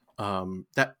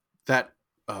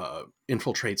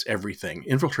infiltrates everything.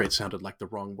 Infiltrate sounded like the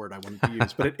wrong word I wanted to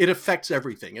use, but it affects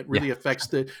everything. It really affects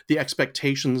the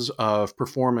expectations of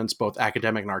performance, both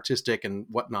academic and artistic and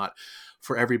whatnot,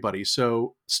 for everybody.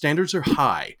 So standards are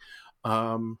high.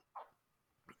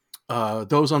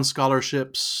 Those on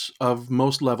scholarships of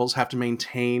most levels have to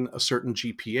maintain a certain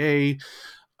GPA.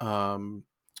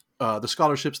 The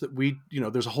scholarships that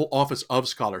there's a whole office of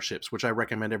scholarships, which I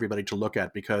recommend everybody to look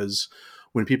at, because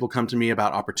when people come to me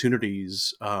about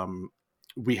opportunities,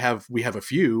 we have a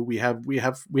few. We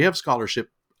have scholarship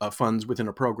funds within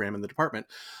a program in the department,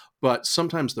 but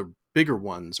sometimes the bigger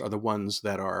ones are the ones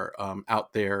that are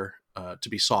out there to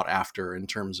be sought after in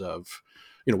terms of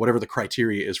whatever the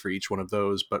criteria is for each one of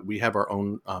those. But we have our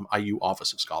own IU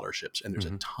Office of Scholarships, and there's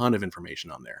a ton of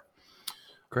information on there.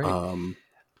 Great.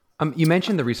 You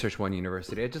mentioned the Research One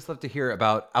University. I'd just love to hear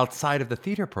about, outside of the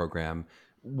theater program,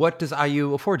 what does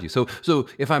IU afford you? So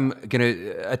if I'm going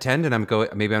to attend and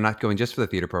maybe I'm not going just for the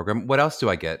theater program, what else do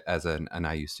I get as an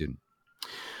IU student?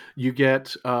 You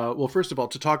get, well, first of all,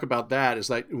 to talk about that is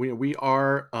that we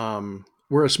are,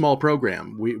 we're a small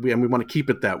program. We want to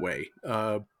keep it that way.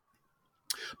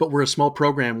 But we're a small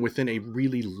program within a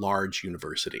really large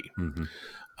university.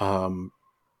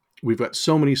 We've got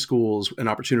so many schools and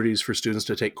opportunities for students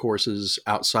to take courses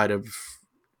outside of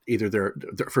either their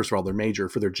first of all, their major.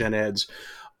 For their gen eds,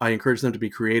 I encourage them to be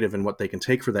creative in what they can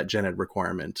take for that gen ed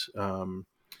requirement.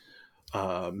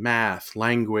 Math,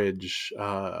 language.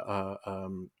 A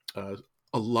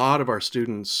lot of our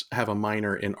students have a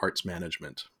minor in arts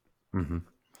management.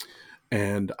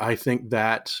 And I think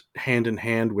that hand in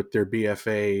hand with their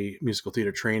BFA musical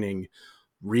theater training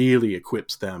really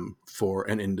equips them for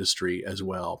an industry as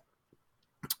well.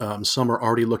 Some are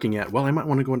already looking at, I might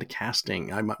want to go into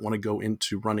casting. I might want to go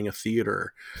into running a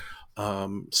theater,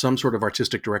 some sort of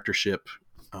artistic directorship.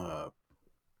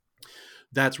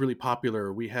 That's really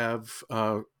popular. We have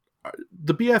the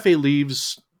BFA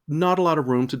leaves not a lot of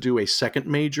room to do a second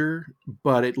major,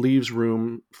 but it leaves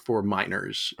room for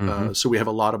minors. So we have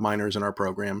a lot of minors in our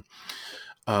program.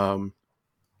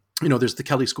 There's the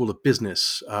Kelley School of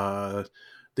Business, the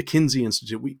Kinsey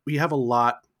Institute. We have a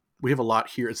lot. We have a lot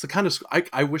here. It's the kind of,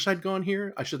 I wish I'd gone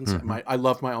here. I shouldn't say I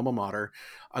love my alma mater.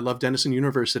 I love Denison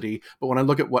University. But when I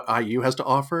look at what IU has to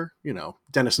offer,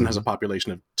 Denison has a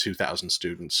population of 2,000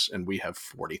 students and we have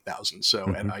 40,000.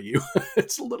 So at IU,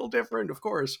 it's a little different, of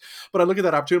course. But I look at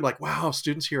that opportunity, I'm like, wow,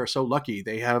 students here are so lucky.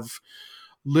 They have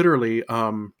literally,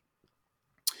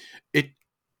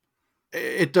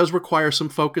 it does require some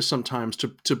focus sometimes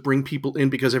to bring people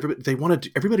in, because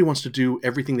everybody wants to do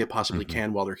everything they possibly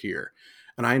can while they're here.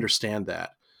 And I understand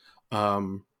that.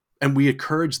 And we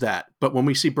encourage that. But when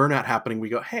we see burnout happening, we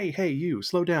go, hey, you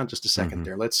slow down just a second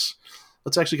there. Let's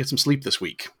actually get some sleep this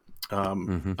week.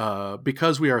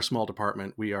 Because we are a small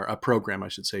department, we are a program, I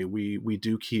should say, we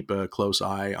do keep a close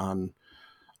eye on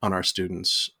our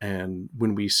students. And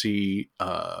when we see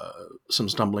some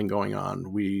stumbling going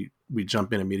on, we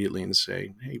jump in immediately and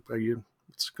say, hey,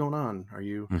 what's going on? Are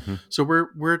you? Mm-hmm. So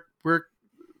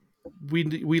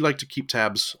we like to keep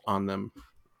tabs on them.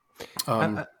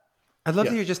 I'd love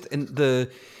to hear just in the,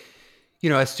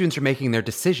 as students are making their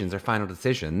decisions, their final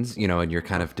decisions, and you're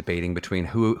kind of debating between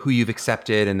who you've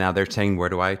accepted, and now they're saying, where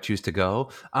do I choose to go?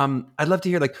 I'd love to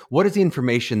hear, like, what is the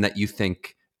information that you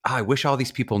think, I wish all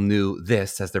these people knew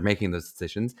this as they're making those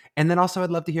decisions? And then also I'd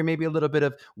love to hear maybe a little bit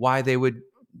of why they would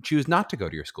choose not to go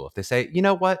to your school. If they say, you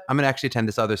know what, I'm going to actually attend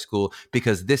this other school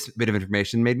because this bit of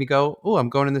information made me go, oh, I'm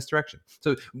going in this direction.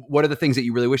 So what are the things that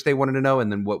you really wish they wanted to know?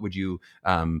 And then what would you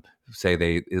say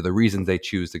the reasons they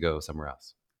choose to go somewhere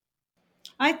else?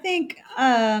 I think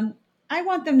I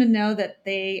want them to know that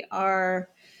we are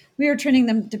training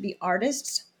them to be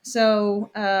artists.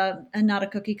 So, and not a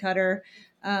cookie cutter,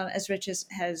 as Rich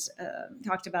has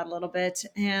talked about a little bit,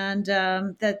 and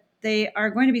that they are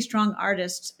going to be strong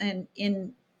artists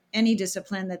in any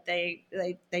discipline that they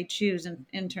choose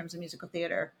in terms of musical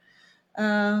theater.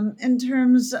 In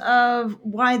terms of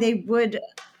why they would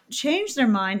change their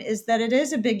mind is that it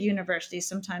is a big university.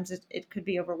 Sometimes it could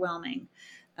be overwhelming.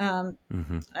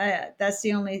 That's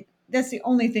the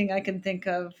only thing I can think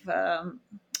of.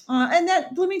 And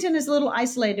that Bloomington is a little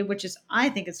isolated, I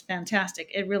think is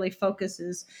fantastic. It really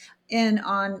focuses in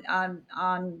on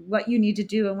what you need to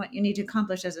do and what you need to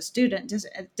accomplish as a student.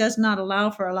 It does not allow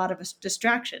for a lot of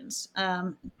distractions,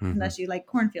 unless you like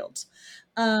cornfields.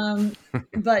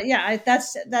 But yeah,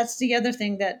 that's the other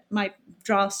thing that might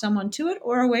draw someone to it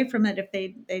or away from it if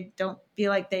they don't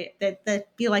feel like they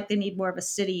feel like they need more of a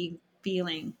city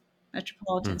feeling,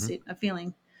 metropolitan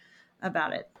feeling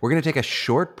about it. We're going to take a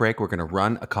short break. We're going to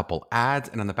run a couple ads.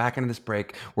 And on the back end of this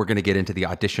break, we're going to get into the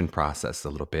audition process a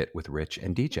little bit with Rich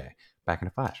and DJ. Back in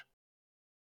a flash.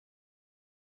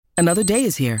 Another day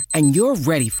is here and you're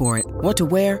ready for it. What to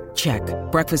wear? Check.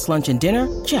 Breakfast, lunch, and dinner?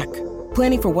 Check.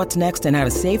 Planning for what's next and how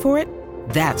to save for it?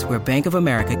 That's where Bank of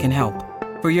America can help.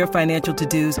 For your financial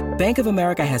to-dos, Bank of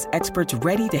America has experts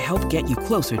ready to help get you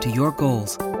closer to your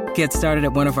goals. Get started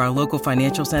at one of our local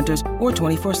financial centers or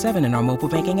 24/7 in our mobile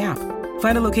banking app.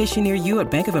 Find a location near you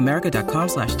at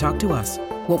bankofamerica.com/talktous.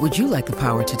 What would you like the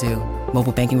power to do?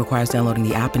 Mobile banking requires downloading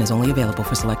the app and is only available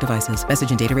for select devices.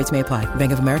 Message and data rates may apply.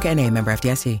 Bank of America N.A., member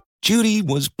FDIC. Judy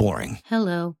was boring.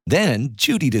 Hello. Then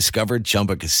Judy discovered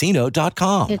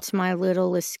ChumbaCasino.com. It's my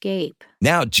little escape.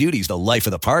 Now Judy's the life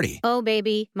of the party. Oh,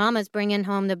 baby, mama's bringing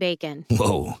home the bacon.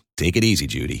 Whoa, take it easy,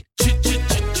 Judy.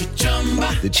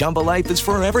 The Chumba life is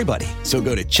for everybody. So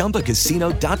go to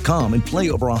ChumbaCasino.com and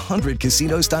play over 100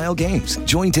 casino-style games.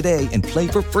 Join today and play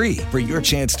for free for your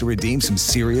chance to redeem some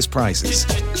serious prizes.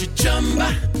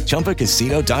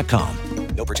 ChumbaCasino.com.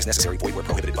 No purchase necessary. Void where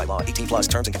prohibited by law. 18+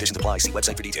 terms and conditions apply. See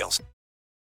website for details.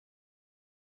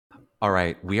 All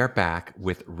right, we are back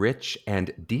with Rich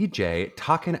and DJ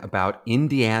talking about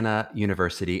Indiana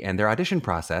University and their audition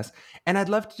process. And I'd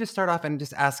love to just start off and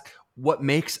just ask what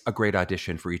makes a great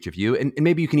audition for each of you. And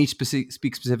maybe you can each speak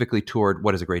specifically toward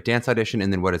what is a great dance audition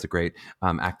and then what is a great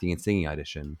acting and singing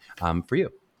audition for you.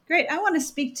 Great. I want to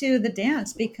speak to the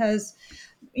dance because,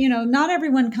 not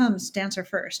everyone comes dancer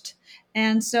first.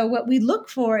 And so what we look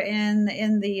for in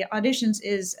the auditions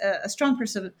is a strong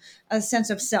a sense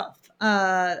of self,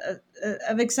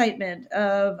 of excitement,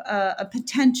 of a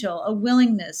potential, a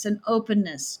willingness, an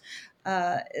openness.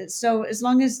 So as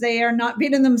long as they are not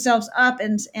beating themselves up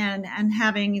and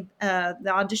having the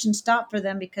audition stop for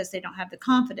them because they don't have the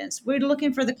confidence, we're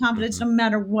looking for the confidence no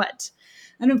matter what.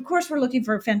 And of course, we're looking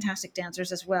for fantastic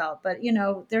dancers as well. But,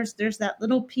 there's that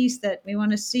little piece that we want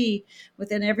to see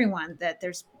within everyone, that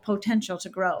there's potential to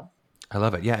grow. I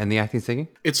love it. Yeah. And the acting singing?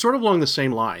 It's sort of along the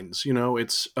same lines.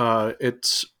 It's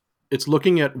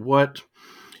looking at what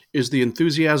is the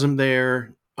enthusiasm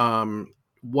there,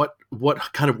 what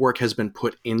kind of work has been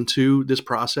put into this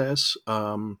process.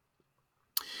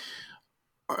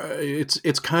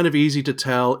 It's kind of easy to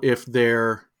tell if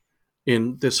they're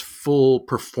in this full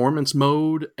performance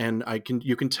mode, and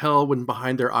you can tell when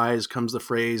behind their eyes comes the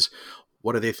phrase,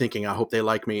 "What are they thinking? I hope they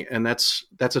like me." And that's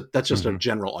just a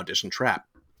general audition trap.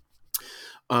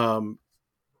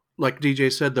 Like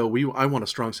DJ said, though, I want a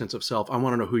strong sense of self. I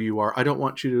want to know who you are. I don't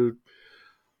want you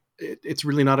to. It's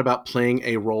really not about playing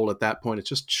a role at that point. It's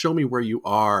just show me where you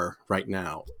are right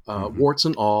now, warts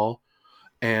and all,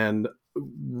 and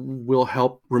we'll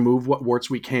help remove what warts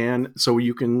we can so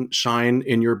you can shine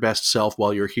in your best self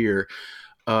while you're here.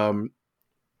 You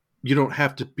don't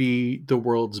have to be the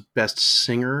world's best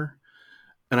singer.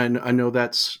 And I know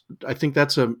I think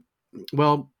that's a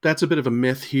bit of a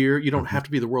myth here. You don't have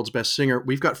to be the world's best singer.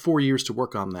 We've got 4 years to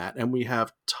work on that, and we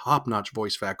have top-notch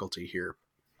voice faculty here.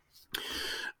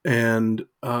 And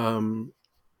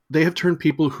they have turned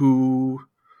people who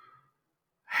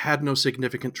had no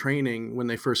significant training when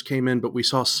they first came in, but we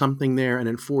saw something there, and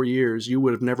in 4 years, you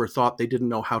would have never thought they didn't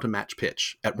know how to match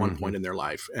pitch at one point in their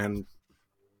life. And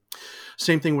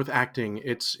same thing with acting.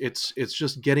 It's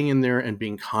just getting in there and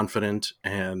being confident.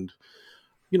 And,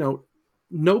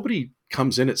 nobody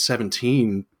comes in at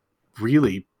 17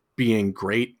 really being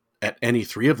great at any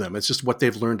three of them. It's just what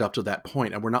they've learned up to that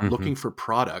point. And we're not looking for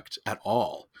product at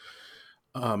all.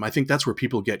 I think that's where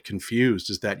people get confused,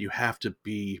 is that you have to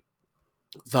be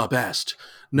the best.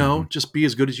 No, just be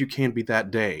as good as you can be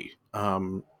that day.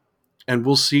 And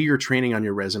we'll see your training on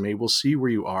your resume. We'll see where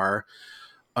you are.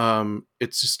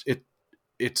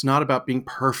 It's not about being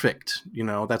perfect.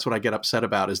 That's what I get upset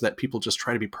about, is that people just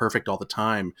try to be perfect all the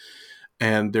time.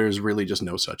 And there's really just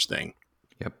no such thing.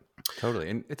 Yep, totally.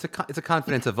 And it's a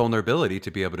confidence of vulnerability to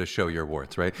be able to show your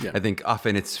warts, right? Yeah. I think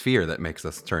often it's fear that makes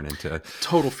us turn into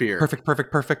total fear. Perfect,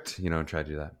 and try to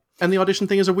do that. And the audition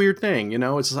thing is a weird thing,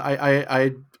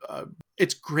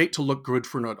 it's great to look good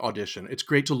for an audition. It's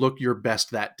great to look your best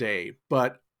that day,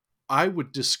 but I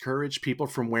would discourage people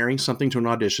from wearing something to an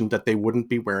audition that they wouldn't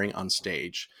be wearing on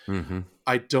stage.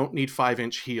 I don't need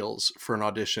 5-inch heels for an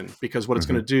audition, because what it's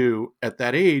going to do at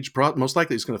that age, most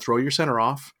likely it's going to throw your center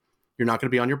off. You're not going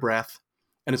to be on your breath.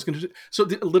 And it's going to, so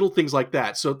the little things like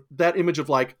that. So that image of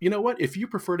like, you know what, if you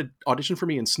prefer to audition for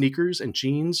me in sneakers and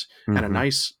jeans and a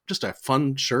nice, just a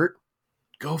fun shirt,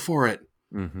 go for it.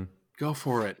 Go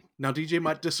for it. Now, DJ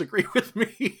might disagree with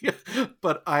me,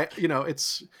 but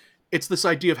it's this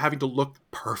idea of having to look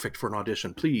perfect for an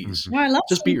audition. Please, well, I love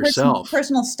just be yourself.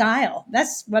 Personal style.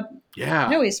 That's what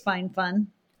I always find fun.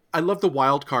 I love the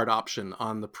wild card option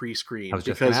on the pre-screen. I was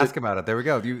just going to ask about it. There we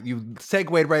go. You segued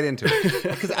right into it.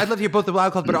 Because I'd love to hear both the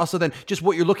wild cards, but also then just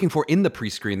what you're looking for in the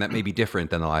pre-screen that may be different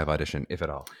than the live audition, if at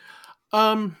all.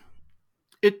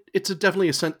 It's definitely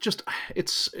a sense.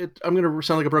 I'm going to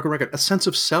sound like a broken record. A sense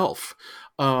of self.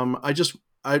 I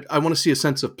want to see a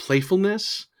sense of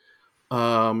playfulness.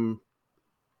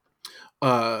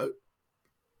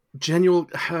 Genuine.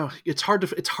 It's hard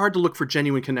to look for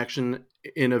genuine connection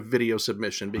in a video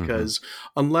submission, because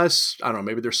unless, I don't know,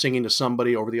 maybe they're singing to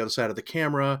somebody over the other side of the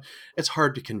camera, it's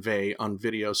hard to convey on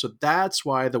video. So that's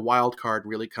why the wild card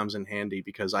really comes in handy,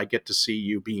 because I get to see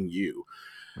you being you.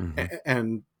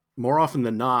 And more often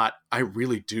than not, I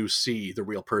really do see the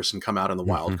real person come out in the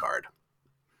wild card.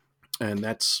 And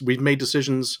we've made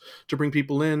decisions to bring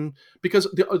people in because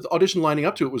the audition lining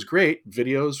up to it was great.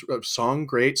 Videos, song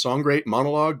great,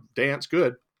 monologue, dance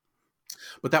good.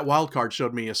 But that wild card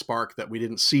showed me a spark that we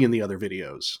didn't see in the other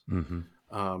videos.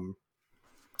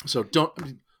 So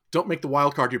don't make the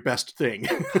wild card your best thing.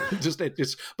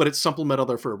 But it's supplemental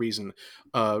there for a reason.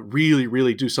 Really,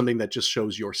 really do something that just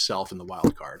shows yourself in the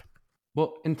wild card.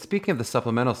 Well, and speaking of the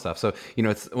supplemental stuff, so,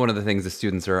 it's one of the things the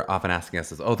students are often asking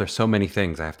us is, there's so many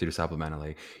things I have to do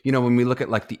supplementally. When we look at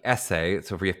like the essay,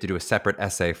 so if we have to do a separate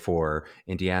essay for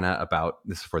Indiana about,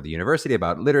 this is for the university,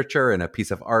 about literature and a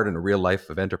piece of art and a real life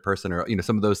event or person, or,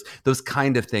 some of those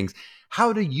kind of things.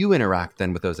 How do you interact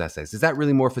then with those essays? Is that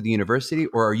really more for the university,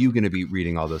 or are you going to be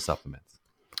reading all those supplements?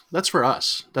 That's for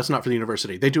us. That's not for the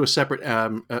university. They do a separate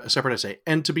essay.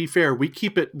 And to be fair, we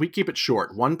keep it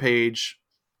short, 1 page,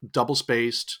 double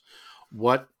spaced.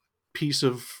 What piece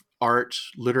of art,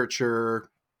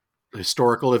 literature,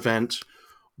 historical event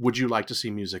would you like to see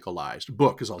musicalized?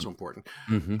 Book is also important.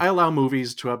 I allow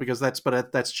movies to because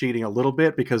that's cheating a little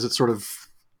bit, because it's sort of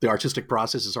the artistic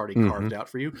process is already carved out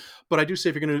for you. But I do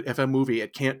say if a movie,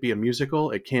 it can't be a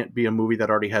musical. It can't be a movie that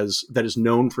is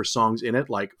known for songs in it,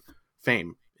 like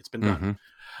Fame. It's been done.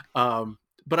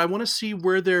 But I want to see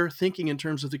where they're thinking in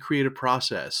terms of the creative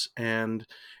process, and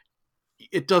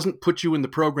it doesn't put you in the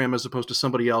program as opposed to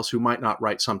somebody else who might not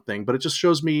write something, but it just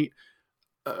shows me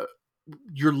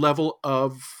your level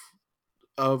of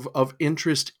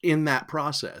interest in that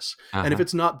process. And if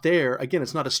it's not there, again,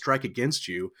 it's not a strike against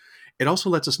you. It also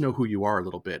lets us know who you are a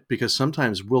little bit, because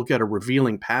sometimes we'll get a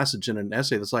revealing passage in an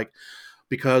essay that's like,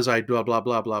 because I blah, blah,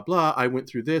 blah, blah, blah, I went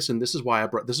through this, and this is why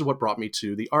this is what brought me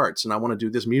to the arts. And I want to do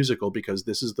this musical because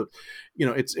this is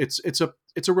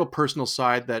it's a real personal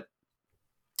side that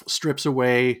strips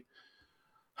away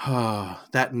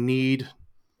that need.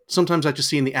 Sometimes I just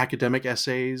see in the academic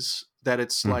essays that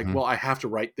it's like, well, I have to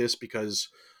write this because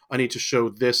I need to show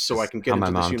this so I can get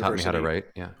into this university. My mom taught me how to write.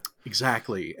 Yeah,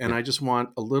 exactly. And I just want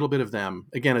a little bit of them.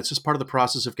 Again, it's just part of the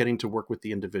process of getting to work with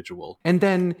the individual. And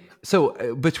then,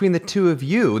 so between the two of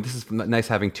you, this is nice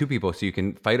having two people so you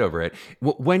can fight over it.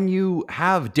 When you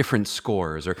have different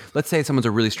scores, or let's say someone's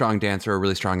a really strong dancer or a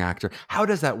really strong actor, how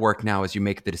does that work now as you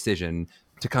make the decision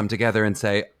to come together and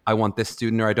say, I want this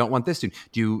student or I don't want this student?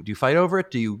 Do you fight over it?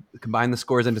 Do you combine the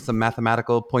scores into some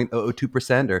mathematical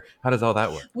 0.002%, or how does all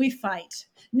that work? We fight.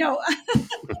 No,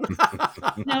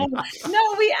 no,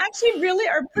 we actually really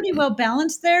are pretty well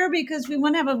balanced there, because we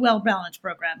want to have a well balanced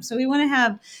program. So we want to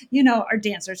have, our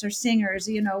dancers, our singers,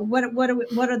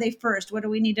 what are they first? What do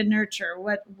we need to nurture?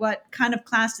 What kind of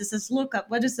class does this look up?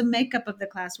 What is the makeup of the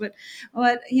class?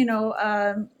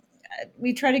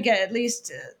 We try to get at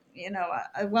least,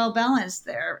 a well balanced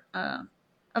there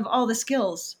of all the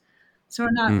skills. So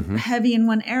we're not heavy in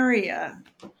one area,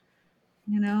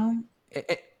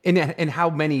 And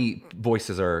how many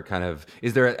voices are kind of,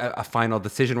 is there a final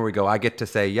decision where we go, I get to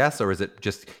say yes, or is it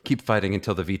just keep fighting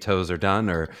until the vetoes are done,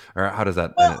 or how does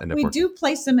that end up working? We do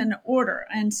place them in order.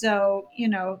 And so,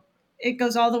 it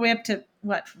goes all the way up to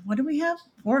what do we have?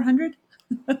 400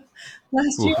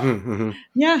 last year? Mm-hmm.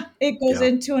 Yeah. It goes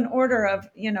into an order of,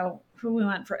 who we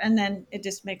want for, and then it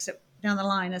just makes it down the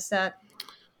line. Is that,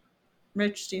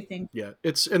 Rich, do you think? Yeah,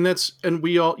 it's I'd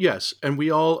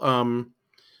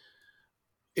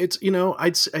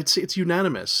say it's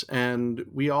unanimous, and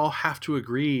we all have to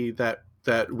agree that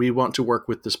we want to work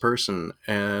with this person.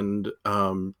 And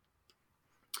I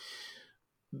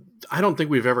don't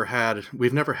think we've never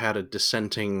had a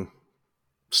dissenting,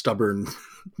 stubborn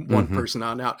one person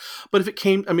on out. But if it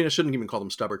came, I shouldn't even call them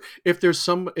stubborn. If there's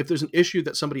an issue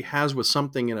that somebody has with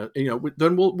something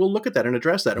then we'll look at that and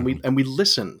address that, and we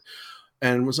listen.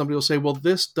 And when somebody will say, well,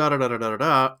 this da da da da da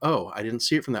da, oh, I didn't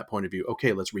see it from that point of view.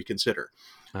 Okay, let's reconsider.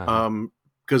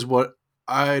 Because what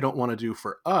I don't want to do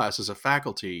for us as a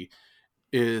faculty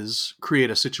is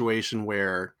create a situation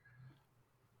where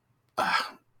I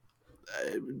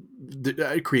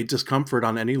create discomfort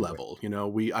on any level.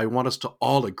 I want us to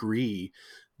all agree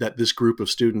that this group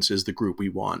of students is the group we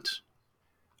want.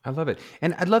 I love it.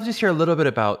 And I'd love to hear a little bit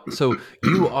about, so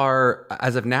you are,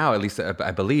 as of now, at least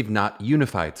I believe, not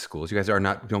unified schools. You guys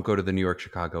don't go to the New York,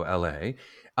 Chicago, LA.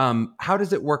 How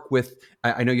does it work with,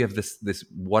 I know you have this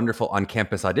wonderful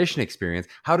on-campus audition experience.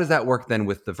 How does that work then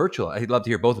with the virtual? I'd love to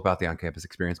hear both about the on-campus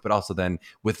experience, but also then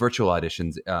with virtual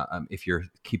auditions, if you're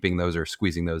keeping those or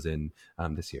squeezing those in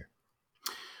this year.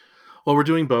 Well, we're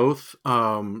doing both.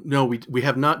 No, we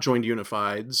have not joined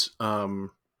Unifieds.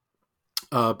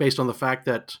 Based on the fact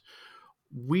that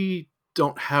we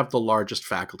don't have the largest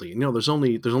faculty. There's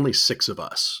only 6 of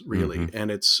us really, and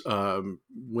it's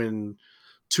when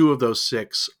 2 of those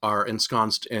 6 are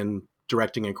ensconced in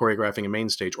directing and choreographing a main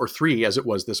stage, or 3 as it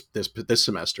was this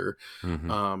semester.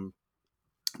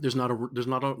 There's not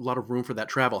a lot of room for that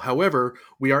travel. However,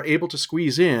 we are able to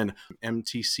squeeze in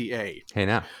MTCA. Hey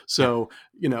now, so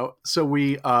so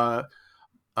we I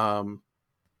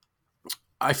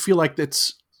feel like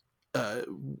that's.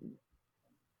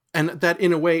 And that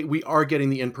in a way we are getting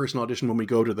the in-person audition when we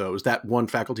go to those, that one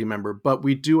faculty member, but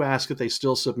we do ask that they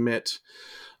still submit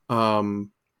through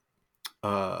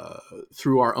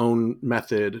our own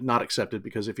method, not accepted,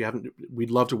 because if you haven't,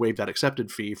 we'd love to waive that accepted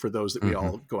fee for those that we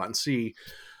all go out and see.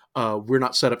 We're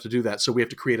not set up to do that. So we have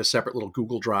to create a separate little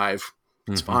Google Drive.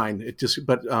 It's fine.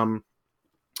 The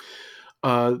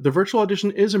virtual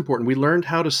audition is important. We learned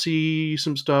how to see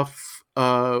some stuff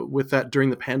with that during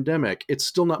the pandemic. It's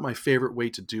still not my favorite way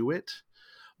to do it,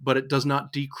 but it does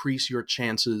not decrease your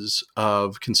chances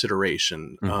of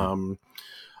consideration.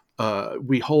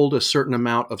 We hold a certain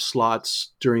amount of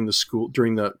slots during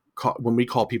when we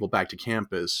call people back to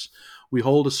campus. We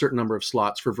hold a certain number of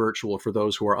slots for virtual for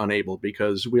those who are unable,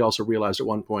 because we also realized at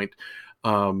one point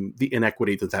the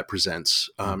inequity that presents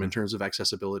in terms of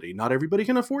accessibility. Not everybody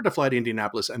can afford to fly to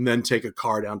Indianapolis and then take a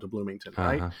car down to Bloomington,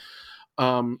 right?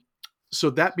 So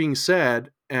that being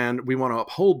said, and we want to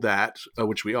uphold that,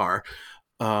 which we are,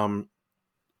 coming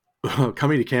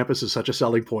to campus is such a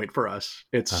selling point for us.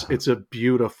 It's a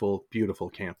beautiful, beautiful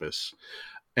campus.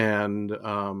 And,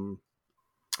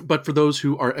 but for those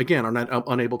who are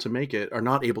not able to make it,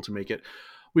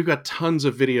 we've got tons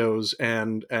of videos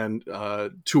and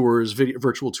tours,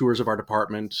 virtual tours of our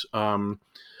department.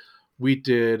 We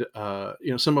did,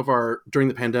 some of during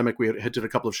the pandemic, we had did a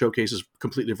couple of showcases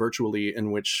completely virtually, in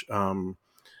which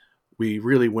we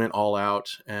really went all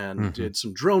out and did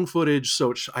some drone footage.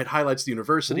 So it highlights the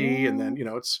university. Ooh. And then,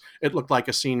 it looked like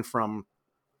a scene from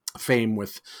Fame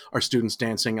with our students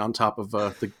dancing on top of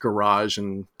the garage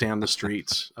and down the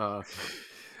streets.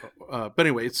 But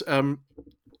anyway,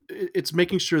 it's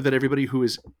making sure that everybody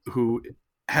who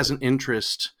has an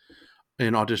interest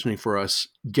in auditioning for us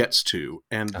gets to,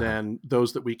 and then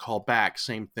those that we call back,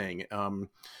 same thing.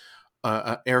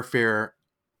 Airfare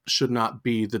should not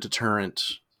be the deterrent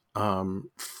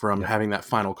from having that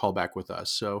final callback with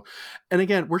us. So, and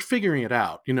again, we're figuring it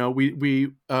out. You know,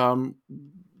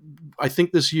 I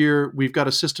think this year we've got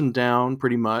a system down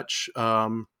pretty much.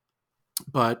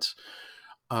 But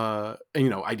you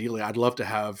know, ideally, I'd love to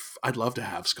have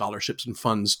scholarships and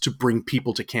funds to bring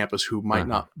people to campus who might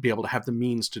not be able to have the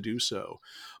means to do so.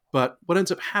 But what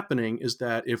ends up happening is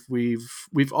that if we've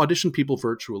auditioned people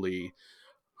virtually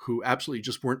who absolutely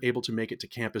just weren't able to make it to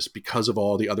campus because of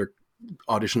all the other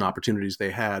audition opportunities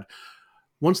they had,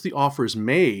 once the offer is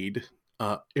made,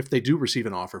 if they do receive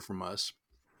an offer from us,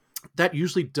 that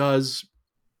usually does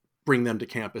bring them to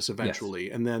campus eventually.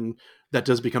 Yes. And then that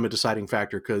does become a deciding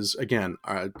factor because, again,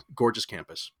 gorgeous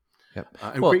campus. Yep.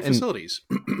 And great facilities.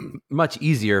 Much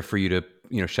easier for you to,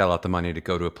 you know, shell out the money to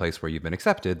go to a place where you've been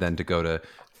accepted than to go to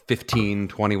 15,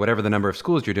 20, whatever the number of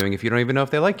schools you're doing if you don't even know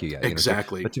if they like you yet.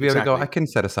 Exactly. You know? But to be able to go, I can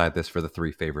set aside this for the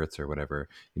 3 favorites or whatever,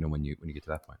 you know, when you get to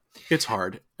that point. It's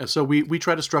hard. And so we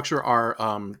try to structure our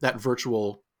that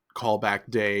virtual callback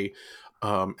day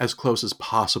as close as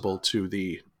possible to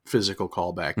the physical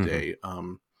callback day.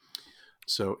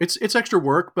 So it's extra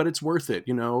work, but it's worth it.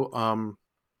 You know,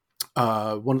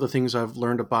 one of the things I've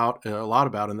learned a lot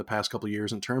about in the past couple of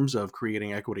years in terms of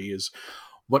creating equity is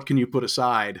what can you put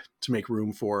aside to make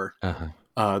room for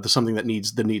something that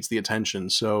needs the attention.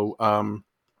 So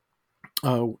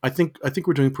I think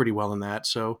we're doing pretty well in that.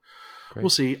 So Great. We'll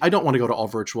see. I don't want to go to all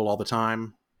virtual all the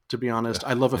time, to be honest.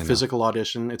 I love a physical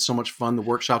audition. It's so much fun. The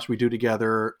workshops we do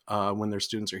together when their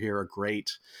students are here are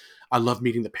great. I love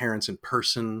meeting the parents in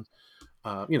person.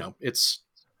 You know,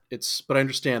 but I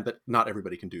understand that not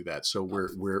everybody can do that. So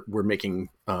we're making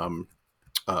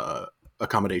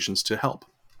accommodations to help.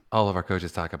 All of our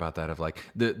coaches talk about that, of like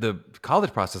the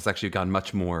college process actually gone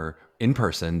much more in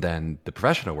person than the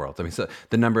professional world. I mean, so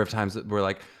the number of times that we're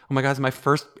like, oh my God, it's my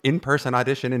first in-person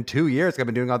audition in 2 years. I've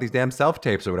been doing all these damn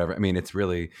self-tapes or whatever. I mean, it's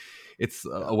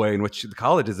a way in which the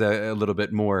college is a little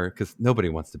bit more, because nobody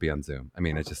wants to be on Zoom. I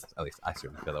mean, it's just, at least I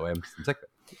certainly feel that way. I'm sick of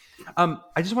it.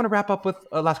 I just want to wrap up with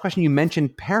a last question. You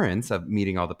mentioned parents, of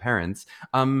meeting all the parents.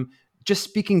 Just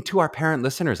speaking to our parent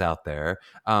listeners out there,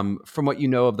 from what you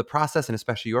know of the process and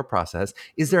especially your process,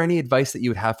 is there any advice that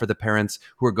you would have for the parents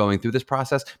who are going through this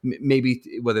process? Maybe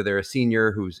whether they're a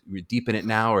senior who's deep in it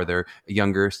now, or they're a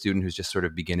younger student who's just sort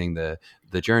of beginning the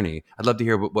journey. I'd love to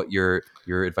hear what your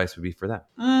advice would be for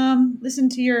them. Listen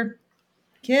to your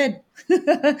kid.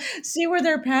 See where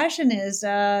their passion is.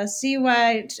 See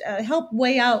why. Help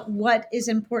weigh out what is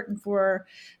important for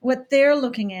what they're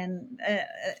looking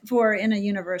for in a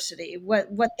university. What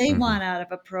they want out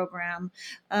of a program.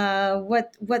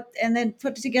 And then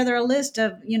put together a list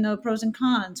of, you know, pros and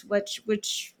cons.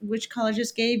 Which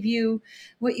colleges gave you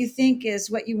what you think is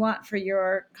what you want for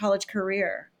your college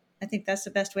career. I think that's the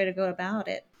best way to go about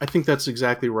it. I think that's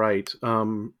exactly right. A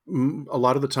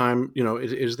lot of the time, you know,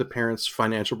 it is the parents'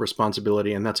 financial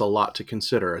responsibility, and that's a lot to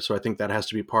consider. So I think that has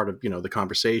to be part of, you know, the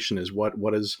conversation is what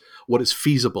is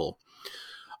feasible.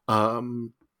 But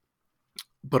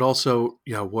also,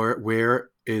 you know,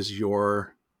 where is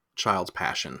your child's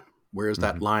passion? Where is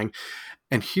that lying?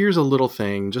 And here's a little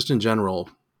thing, just in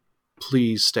general,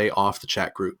 please stay off the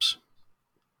chat groups.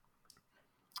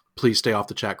 Please stay off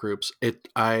the chat groups.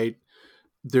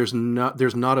 There's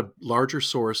not a larger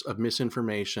source of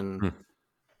misinformation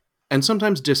and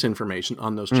sometimes disinformation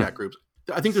on those chat groups.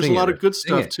 I think there's a lot of good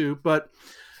stuff too, but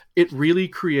it really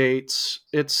creates,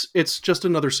 it's just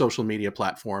another social media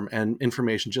platform, and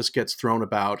information just gets thrown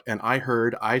about. And I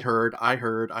heard.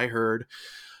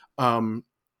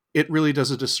 It really does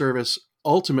a disservice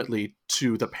ultimately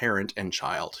to the parent and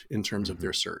child in terms of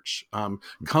their search.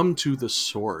 Come to the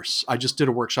source. I just did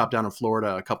a workshop down in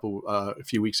Florida a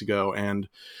few weeks ago, and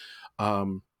a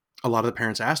lot of the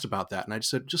parents asked about that. And I just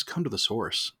said, just come to the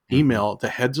source. Email the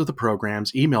heads of the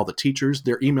programs, email the teachers.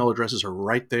 Their email addresses are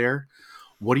right there.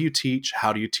 What do you teach?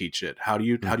 How do you teach it? How do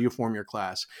you form your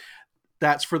class?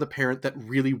 That's for the parent that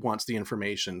really wants the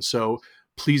information. So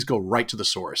please go right to the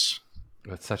source.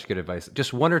 That's such good advice.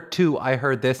 Just one or two, I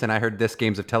heard this and I heard this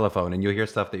games of telephone, and you'll hear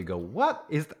stuff that you go,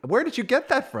 where did you get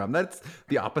that from? That's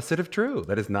the opposite of true.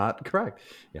 That is not correct.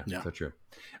 Yeah. So true.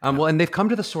 Well, and they've come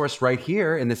to the source right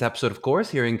here in this episode, of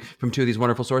course, hearing from two of these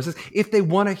wonderful sources. If they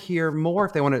want to hear more,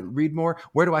 if they want to read more,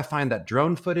 where do I find that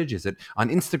drone footage? Is it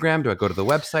on Instagram? Do I go to the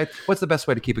website? What's the best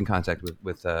way to keep in contact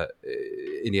with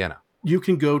Indiana? You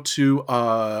can go to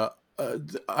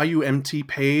the IUMT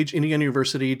page,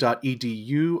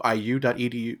 indianauniversity.edu,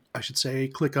 iu.edu, I should say.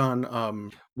 Click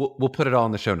on... We'll put it all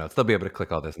in the show notes. They'll be able to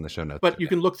click all this in the show notes. But you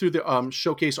can look through the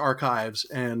showcase archives,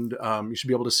 and you should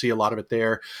be able to see a lot of it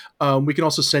there. We can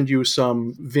also send you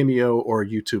some Vimeo or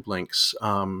YouTube links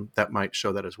that might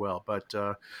show that as well. But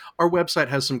our website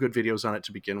has some good videos on it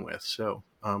to begin with. So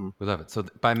we love it. So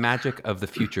by magic of the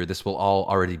future, this will all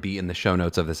already be in the show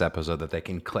notes of this episode that they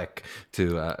can click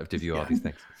to view all these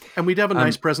things. And we have a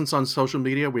nice presence on social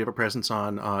media. We have a presence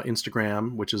on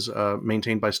Instagram, which is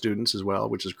maintained by students as well,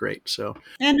 which is great. So.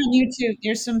 And on YouTube,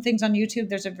 there's some things on YouTube.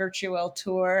 There's a virtual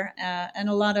tour and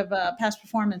a lot of past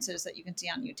performances that you can see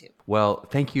on YouTube. Well,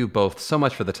 thank you both so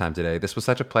much for the time today. This was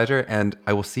such a pleasure, and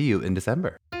I will see you in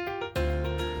December.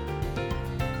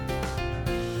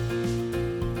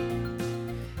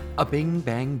 A bing,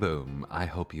 bang, boom. I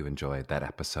hope you enjoyed that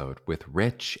episode with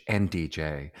Rich and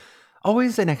DJ.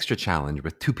 Always an extra challenge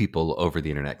with two people over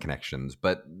the internet connections,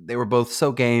 but they were both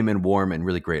so game and warm and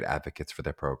really great advocates for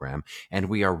their program. And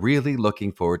we are really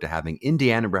looking forward to having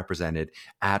Indiana represented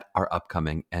at our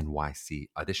upcoming NYC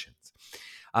auditions.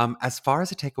 As far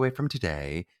as a takeaway from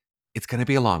today, it's going to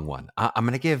be a long one. I'm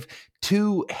going to give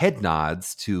 2 head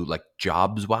nods to like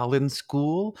jobs while in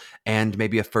school and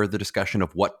maybe a further discussion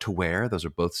of what to wear. Those are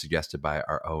both suggested by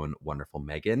our own wonderful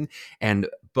Megan. And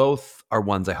both are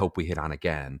ones I hope we hit on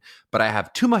again. But I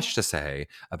have too much to say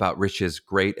about Rich's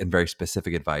great and very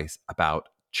specific advice about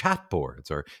chat boards,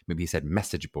 or maybe he said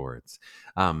message boards.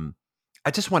 I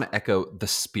just want to echo the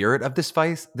spirit of this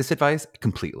advice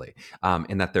completely,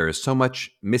 in that there is so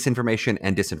much misinformation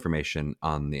and disinformation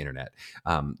on the internet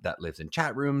that lives in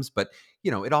chat rooms, but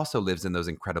it also lives in those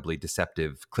incredibly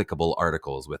deceptive, clickable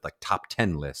articles with like top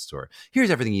 10 lists, or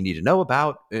here's everything you need to know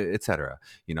about, etc.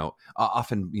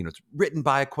 Often it's written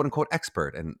by a quote unquote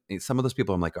expert, and some of those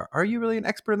people I'm like, are you really an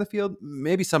expert in the field?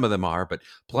 Maybe some of them are, but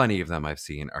plenty of them I've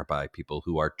seen are by people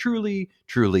who are truly,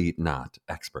 truly not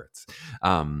experts.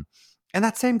 And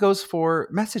that same goes for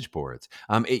message boards.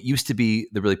 It used to be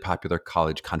the really popular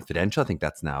College Confidential. I think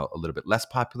that's now a little bit less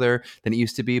popular than it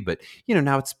used to be, but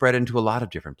now it's spread into a lot of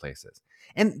different places.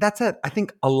 And that's it. I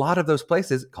think a lot of those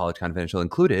places, College Confidential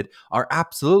included, are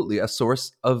absolutely a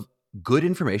source of good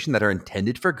information that are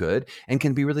intended for good and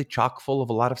can be really chock full of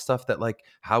a lot of stuff that, like,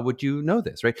 how would you know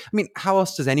this, right? I mean, how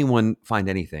else does anyone find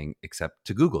anything except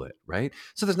to Google it, right?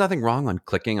 So there's nothing wrong on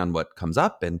clicking on what comes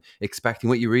up and expecting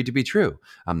what you read to be true.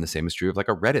 The same is true of like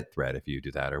a Reddit thread if you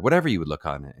do that, or whatever you would look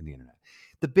on in the internet.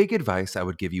 The big advice I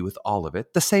would give you with all of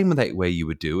it, the same way you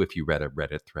would do if you read a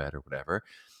Reddit thread or whatever,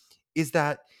 is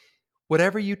that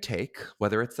whatever you take,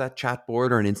 whether it's that chat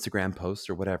board or an Instagram post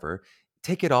or whatever,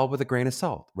 take it all with a grain of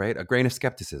salt, right? A grain of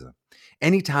skepticism.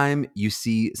 Anytime you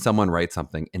see someone write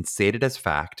something and state it as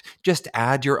fact, just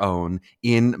add your own,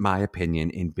 in my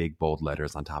opinion, in big, bold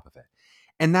letters on top of it.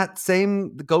 And that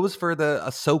same goes for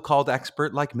a so-called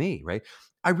expert like me, right?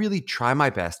 I really try my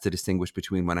best to distinguish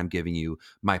between when I'm giving you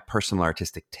my personal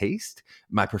artistic taste,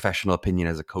 my professional opinion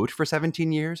as a coach for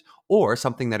 17 years, or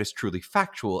something that is truly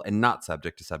factual and not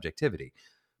subject to subjectivity.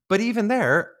 But even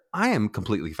there, I am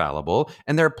completely fallible,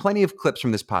 and there are plenty of clips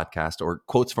from this podcast or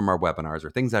quotes from our webinars or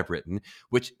things I've written,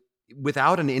 which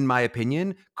without an in my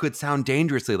opinion could sound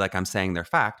dangerously like I'm saying they're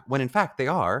fact, when in fact they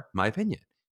are my opinion.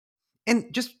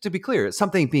 And just to be clear,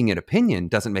 something being an opinion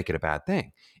doesn't make it a bad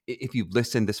thing. If you've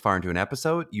listened this far into an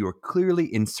episode, you are clearly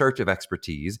in search of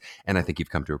expertise, and I think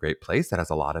you've come to a great place that has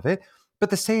a lot of it. But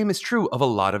the same is true of a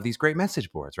lot of these great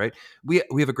message boards, right? We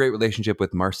have a great relationship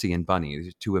with Marcy and Bunny,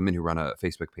 these 2 women who run a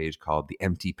Facebook page called the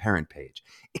Empty Parent Page.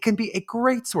 It can be a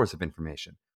great source of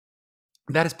information.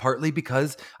 That is partly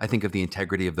because I think of the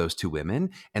integrity of those 2 women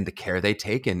and the care they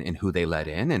take and who they let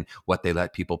in and what they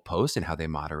let people post and how they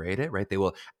moderate it, right? They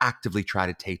will actively try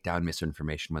to take down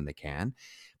misinformation when they can.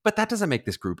 But that doesn't make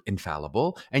this group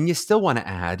infallible, and you still want to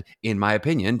add, in my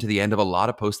opinion, to the end of a lot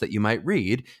of posts that you might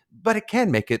read, but it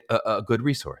can make it a good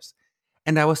resource.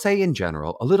 And I will say in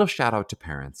general, a little shout out to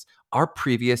parents. Our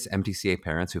previous MTCA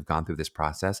parents who've gone through this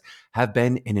process have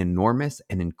been an enormous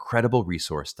and incredible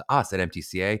resource to us at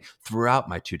MTCA throughout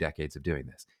my 2 decades of doing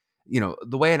this.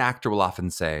 The way an actor will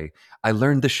often say, I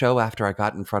learned the show after I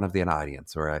got in front of an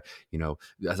audience, or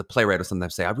as a playwright will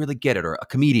sometimes say, I really get it. Or a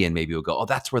comedian maybe will go, oh,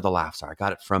 that's where the laughs are. I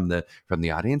got it from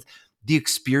the audience. The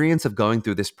experience of going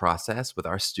through this process with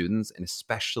our students, and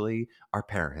especially our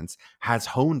parents, has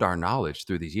honed our knowledge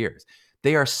through these years.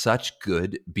 They are such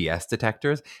good BS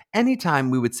detectors.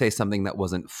 Anytime we would say something that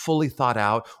wasn't fully thought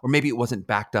out, or maybe it wasn't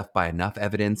backed up by enough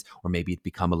evidence, or maybe it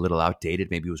become a little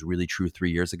outdated, maybe it was really true 3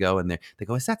 years ago, and they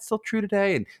go, is that still true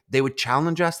today? And they would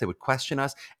challenge us, they would question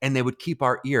us, and they would keep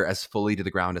our ear as fully to the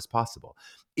ground as possible.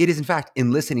 It is, in fact,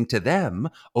 in listening to them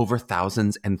over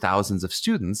thousands and thousands of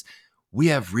students, we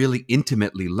have really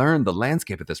intimately learned the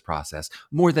landscape of this process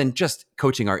more than just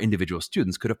coaching our individual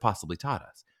students could have possibly taught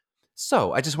us.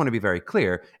 So I just want to be very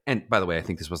clear. And by the way, I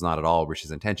think this was not at all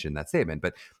Rich's intention, that statement,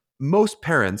 but most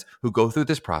parents who go through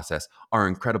this process are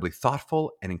incredibly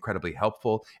thoughtful and incredibly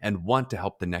helpful and want to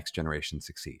help the next generation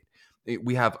succeed.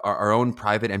 We have our own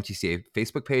private MTCA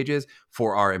Facebook pages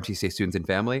for our MTCA students and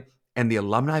family. And the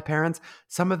alumni parents,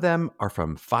 some of them are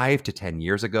from 5 to 10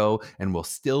 years ago and will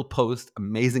still post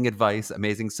amazing advice,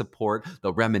 amazing support.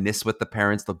 They'll reminisce with the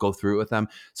parents. They'll go through it with them.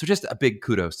 So just a big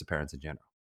kudos to parents in general.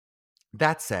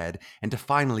 That said, and to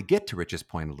finally get to Rich's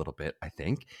point a little bit, I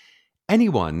think,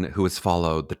 anyone who has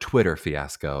followed the Twitter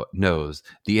fiasco knows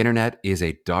the internet is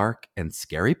a dark and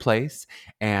scary place.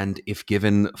 And if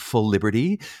given full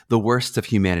liberty, the worst of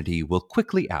humanity will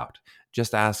quickly out.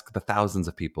 Just ask the thousands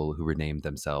of people who renamed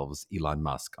themselves Elon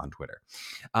Musk on Twitter.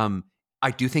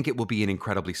 I do think it will be an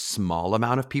incredibly small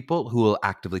amount of people who will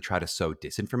actively try to sow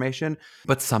disinformation,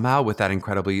 but somehow with that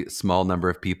incredibly small number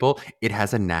of people, it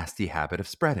has a nasty habit of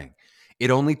spreading.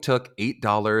 It only took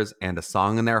 $8 and a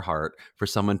song in their heart for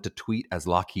someone to tweet as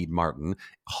Lockheed Martin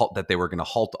that they were going to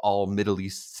halt all Middle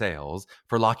East sales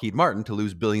for Lockheed Martin to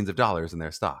lose billions of dollars in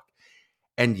their stock.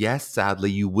 And yes, sadly,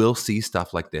 you will see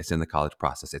stuff like this in the college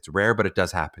process. It's rare, but it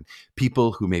does happen.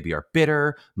 People who maybe are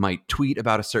bitter might tweet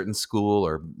about a certain school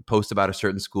or post about a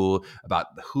certain school, about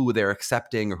who they're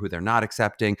accepting or who they're not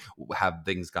accepting. Have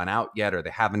things gone out yet or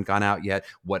they haven't gone out yet?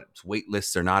 What wait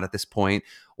lists are not at this point?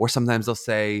 Or sometimes they'll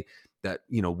say that,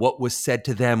 what was said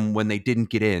to them when they didn't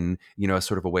get in, as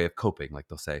sort of a way of coping. Like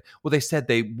they'll say, well, they said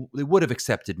they would have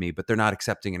accepted me, but they're not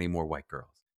accepting any more white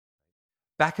girls.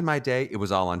 Back in my day, it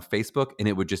was all on Facebook, and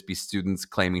it would just be students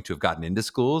claiming to have gotten into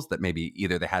schools that maybe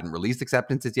either they hadn't released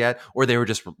acceptances yet, or they were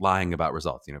just lying about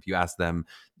results. If you ask them,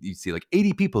 you see like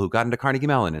 80 people who got into Carnegie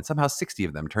Mellon, and somehow 60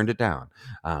 of them turned it down.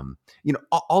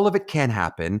 All of it can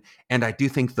happen, and I do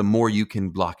think the more you can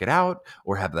block it out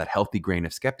or have that healthy grain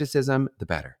of skepticism, the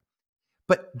better.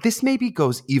 But this maybe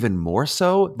goes even more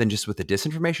so than just with the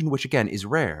disinformation, which again is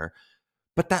rare,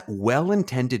 but that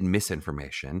well-intended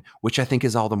misinformation, which I think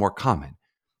is all the more common.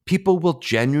 People will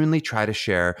genuinely try to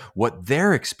share what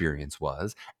their experience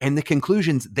was and the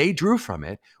conclusions they drew from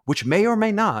it, which may or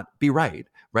may not be right?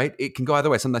 It can go either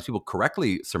way. Sometimes people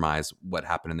correctly surmise what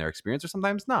happened in their experience or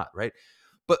sometimes not, right?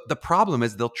 But the problem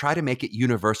is they'll try to make it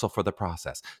universal for the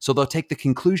process. So they'll take the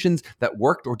conclusions that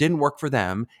worked or didn't work for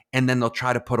them, and then they'll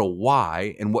try to put a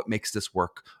why in what makes this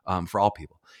work for all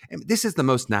people. And this is the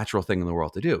most natural thing in the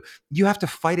world to do. You have to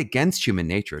fight against human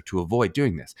nature to avoid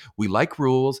doing this. We like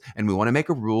rules, and we want to make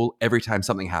a rule every time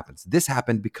something happens. This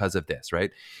happened because of this,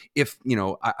 right? If,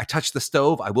 I touched the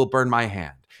stove, I will burn my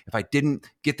hand. If I didn't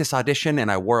get this audition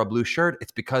and I wore a blue shirt,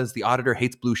 it's because the auditor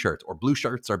hates blue shirts, or blue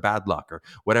shirts are bad luck, or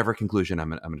whatever conclusion I'm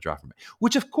going to draw from it.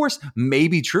 Which, of course, may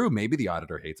be true. Maybe the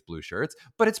auditor hates blue shirts,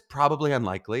 but it's probably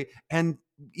unlikely. And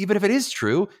even if it is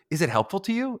true, is it helpful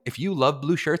to you? If you love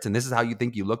blue shirts and this is how you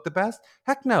think you look the best,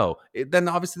 heck no. Then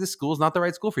obviously this school is not the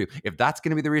right school for you. If that's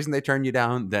going to be the reason they turn you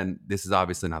down, then this is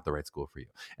obviously not the right school for you.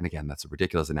 And again, that's a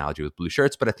ridiculous analogy with blue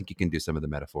shirts, but I think you can do some of the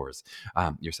metaphors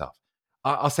yourself.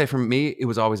 I'll say for me, it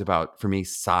was always about, for me,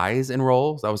 size and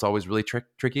roles. That was always really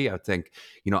tricky. I would think,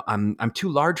 I'm too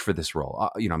large for this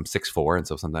role. I'm 6'4", and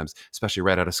so sometimes, especially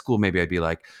right out of school, maybe I'd be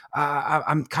like,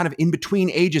 I'm kind of in between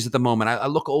ages at the moment. I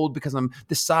look old because I'm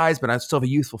this size, but I still have a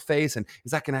youthful face. And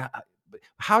is that going to...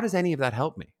 How does any of that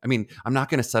help me? I mean, I'm not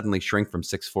going to suddenly shrink from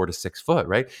 6'4" to 6 foot,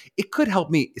 right? It could help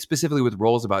me specifically with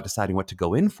roles about deciding what to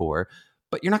go in for,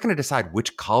 but you're not going to decide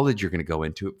which college you're going to go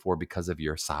into it for because of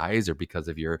your size or because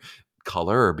of your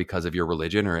color or because of your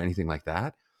religion or anything like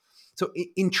that. So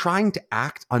in trying to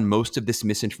act on most of this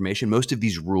misinformation, most of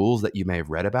these rules that you may have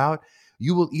read about,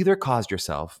 you will either cause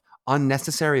yourself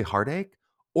unnecessary heartache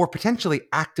or potentially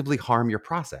actively harm your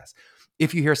process.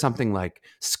 If you hear something like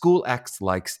school X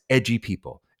likes edgy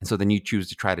people, and so then you choose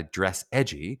to try to dress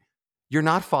edgy, you're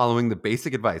not following the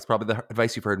basic advice, probably the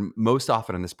advice you've heard most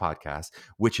often on this podcast,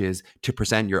 which is to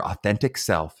present your authentic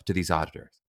self to these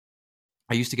auditors.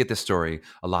 I used to get this story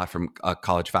a lot from a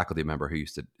college faculty member who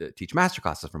used to teach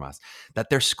masterclasses from us, that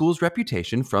their school's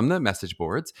reputation from the message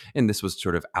boards, and this was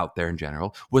sort of out there in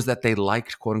general, was that they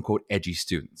liked quote unquote edgy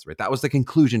students, right? That was the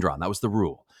conclusion drawn. That was the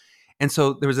rule. And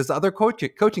so there was this other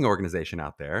coaching organization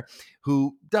out there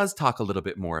who does talk a little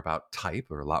bit more about type,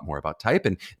 or a lot more about type,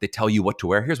 and they tell you what to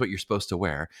wear. Here's what you're supposed to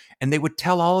wear. And they would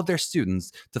tell all of their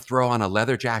students to throw on a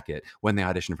leather jacket when they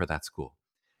audition for that school.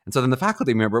 And so then the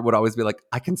faculty member would always be like,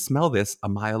 I can smell this a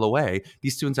mile away.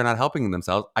 These students are not helping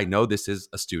themselves. I know this is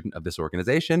a student of this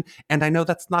organization, and I know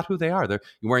that's not who they are. They're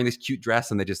wearing this cute dress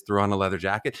and they just throw on a leather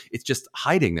jacket. It's just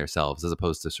hiding themselves as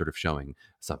opposed to sort of showing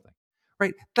something.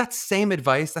 Right? That same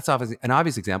advice, that's obviously an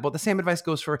obvious example. The same advice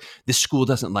goes for this school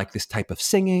doesn't like this type of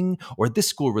singing, or this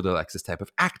school really likes this type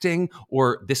of acting,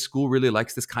 or this school really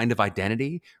likes this kind of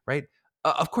identity, right?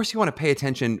 Of course, you want to pay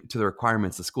attention to the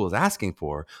requirements the school is asking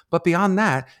for, but beyond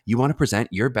that, you want to present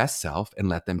your best self and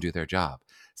let them do their job.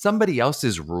 Somebody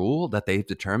else's rule that they've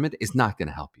determined is not going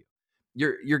to help you.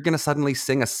 You're going to suddenly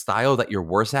sing a style that you're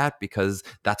worse at because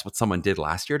that's what someone did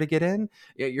last year to get in.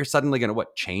 You're suddenly going to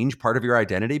change part of your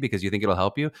identity because you think it'll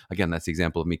help you. Again, that's the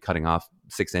example of me cutting off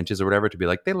 6 inches or whatever to be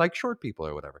like, they like short people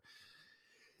or whatever.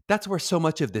 That's where so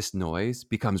much of this noise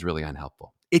becomes really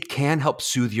unhelpful. It can help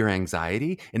soothe your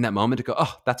anxiety in that moment to go,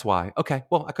 oh, that's why. Okay,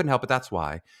 well, I couldn't help it. That's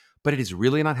why. But it is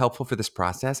really not helpful for this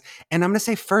process. And I'm going to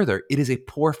say further, it is a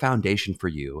poor foundation for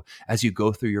you as you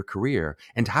go through your career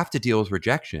and have to deal with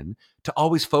rejection to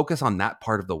always focus on that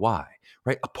part of the why,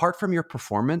 right? Apart from your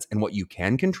performance and what you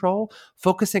can control,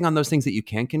 focusing on those things that you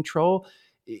can control,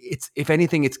 if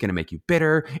anything, it's going to make you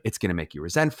bitter. It's going to make you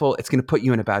resentful. It's going to put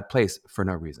you in a bad place for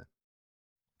no reason.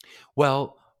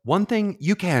 Well, one thing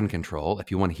you can control, if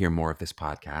you want to hear more of this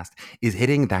podcast, is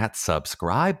hitting that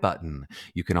subscribe button.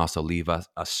 You can also leave us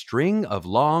a string of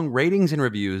long ratings and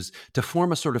reviews to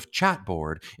form a sort of chat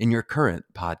board in your current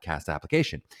podcast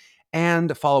application.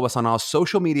 And follow us on all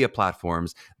social media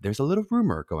platforms. There's a little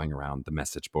rumor going around the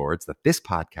message boards that this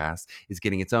podcast is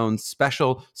getting its own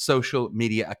special social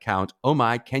media account. Oh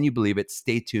my, can you believe it?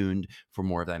 Stay tuned for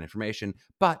more of that information.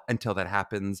 But until that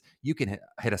happens, you can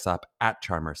hit us up at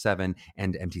Charmer7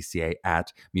 and MTCA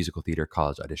at Musical Theater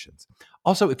College Auditions.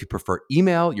 Also, if you prefer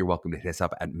email, you're welcome to hit us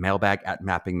up at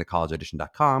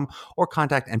mailbag@mappingthecollegeaudition.com or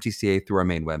contact MTCA through our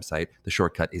main website. The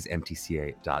shortcut is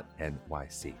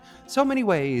mtca.nyc. So many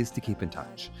ways to keep in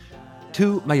touch.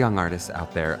 To my young artists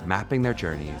out there mapping their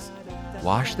journeys,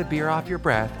 wash the beer off your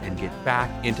breath and get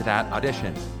back into that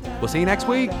audition. We'll see you next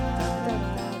week.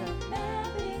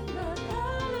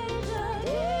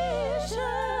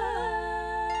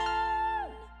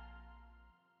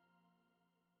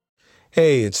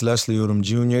 Hey, it's Leslie Odom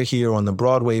Jr. here on the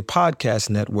Broadway Podcast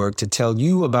Network to tell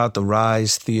you about the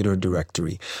Rise Theater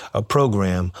Directory, a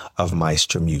program of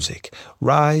Maestro Music.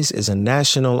 Rise is a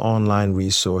national online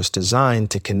resource designed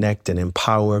to connect and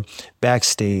empower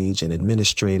backstage and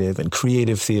administrative and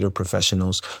creative theater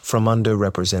professionals from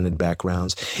underrepresented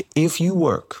backgrounds. If you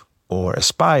work or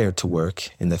aspire to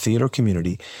work in the theater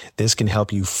community, this can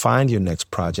help you find your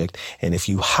next project. And if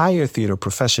you hire theater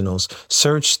professionals,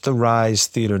 search the Rise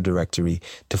Theater Directory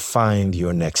to find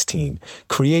your next team.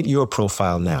 Create your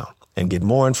profile now and get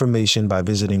more information by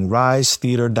visiting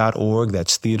risetheater.org.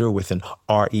 That's theater with an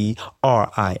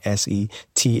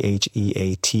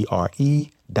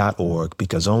RERISETHEATRE.org,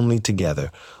 because only together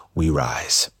we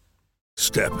rise.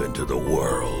 Step into the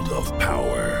world of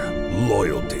power,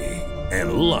 loyalty,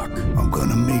 and luck. I'm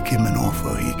gonna make him an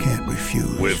offer he can't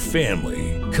refuse. With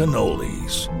family,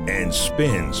 cannolis, and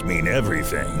spins mean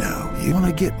everything. Now, you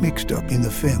wanna get mixed up in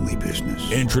the family business.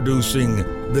 Introducing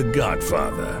The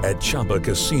Godfather at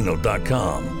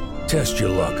ChumbaCasino.com. Test your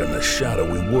luck in the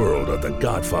shadowy world of The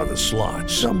Godfather slot.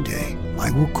 Someday,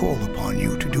 I will call upon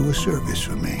you to do a service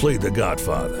for me. Play The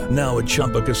Godfather, now at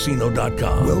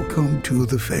ChumbaCasino.com. Welcome to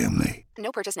the family.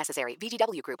 No purchase necessary.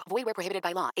 VGW Group. Void where prohibited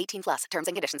by law. 18+. Terms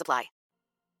and conditions apply.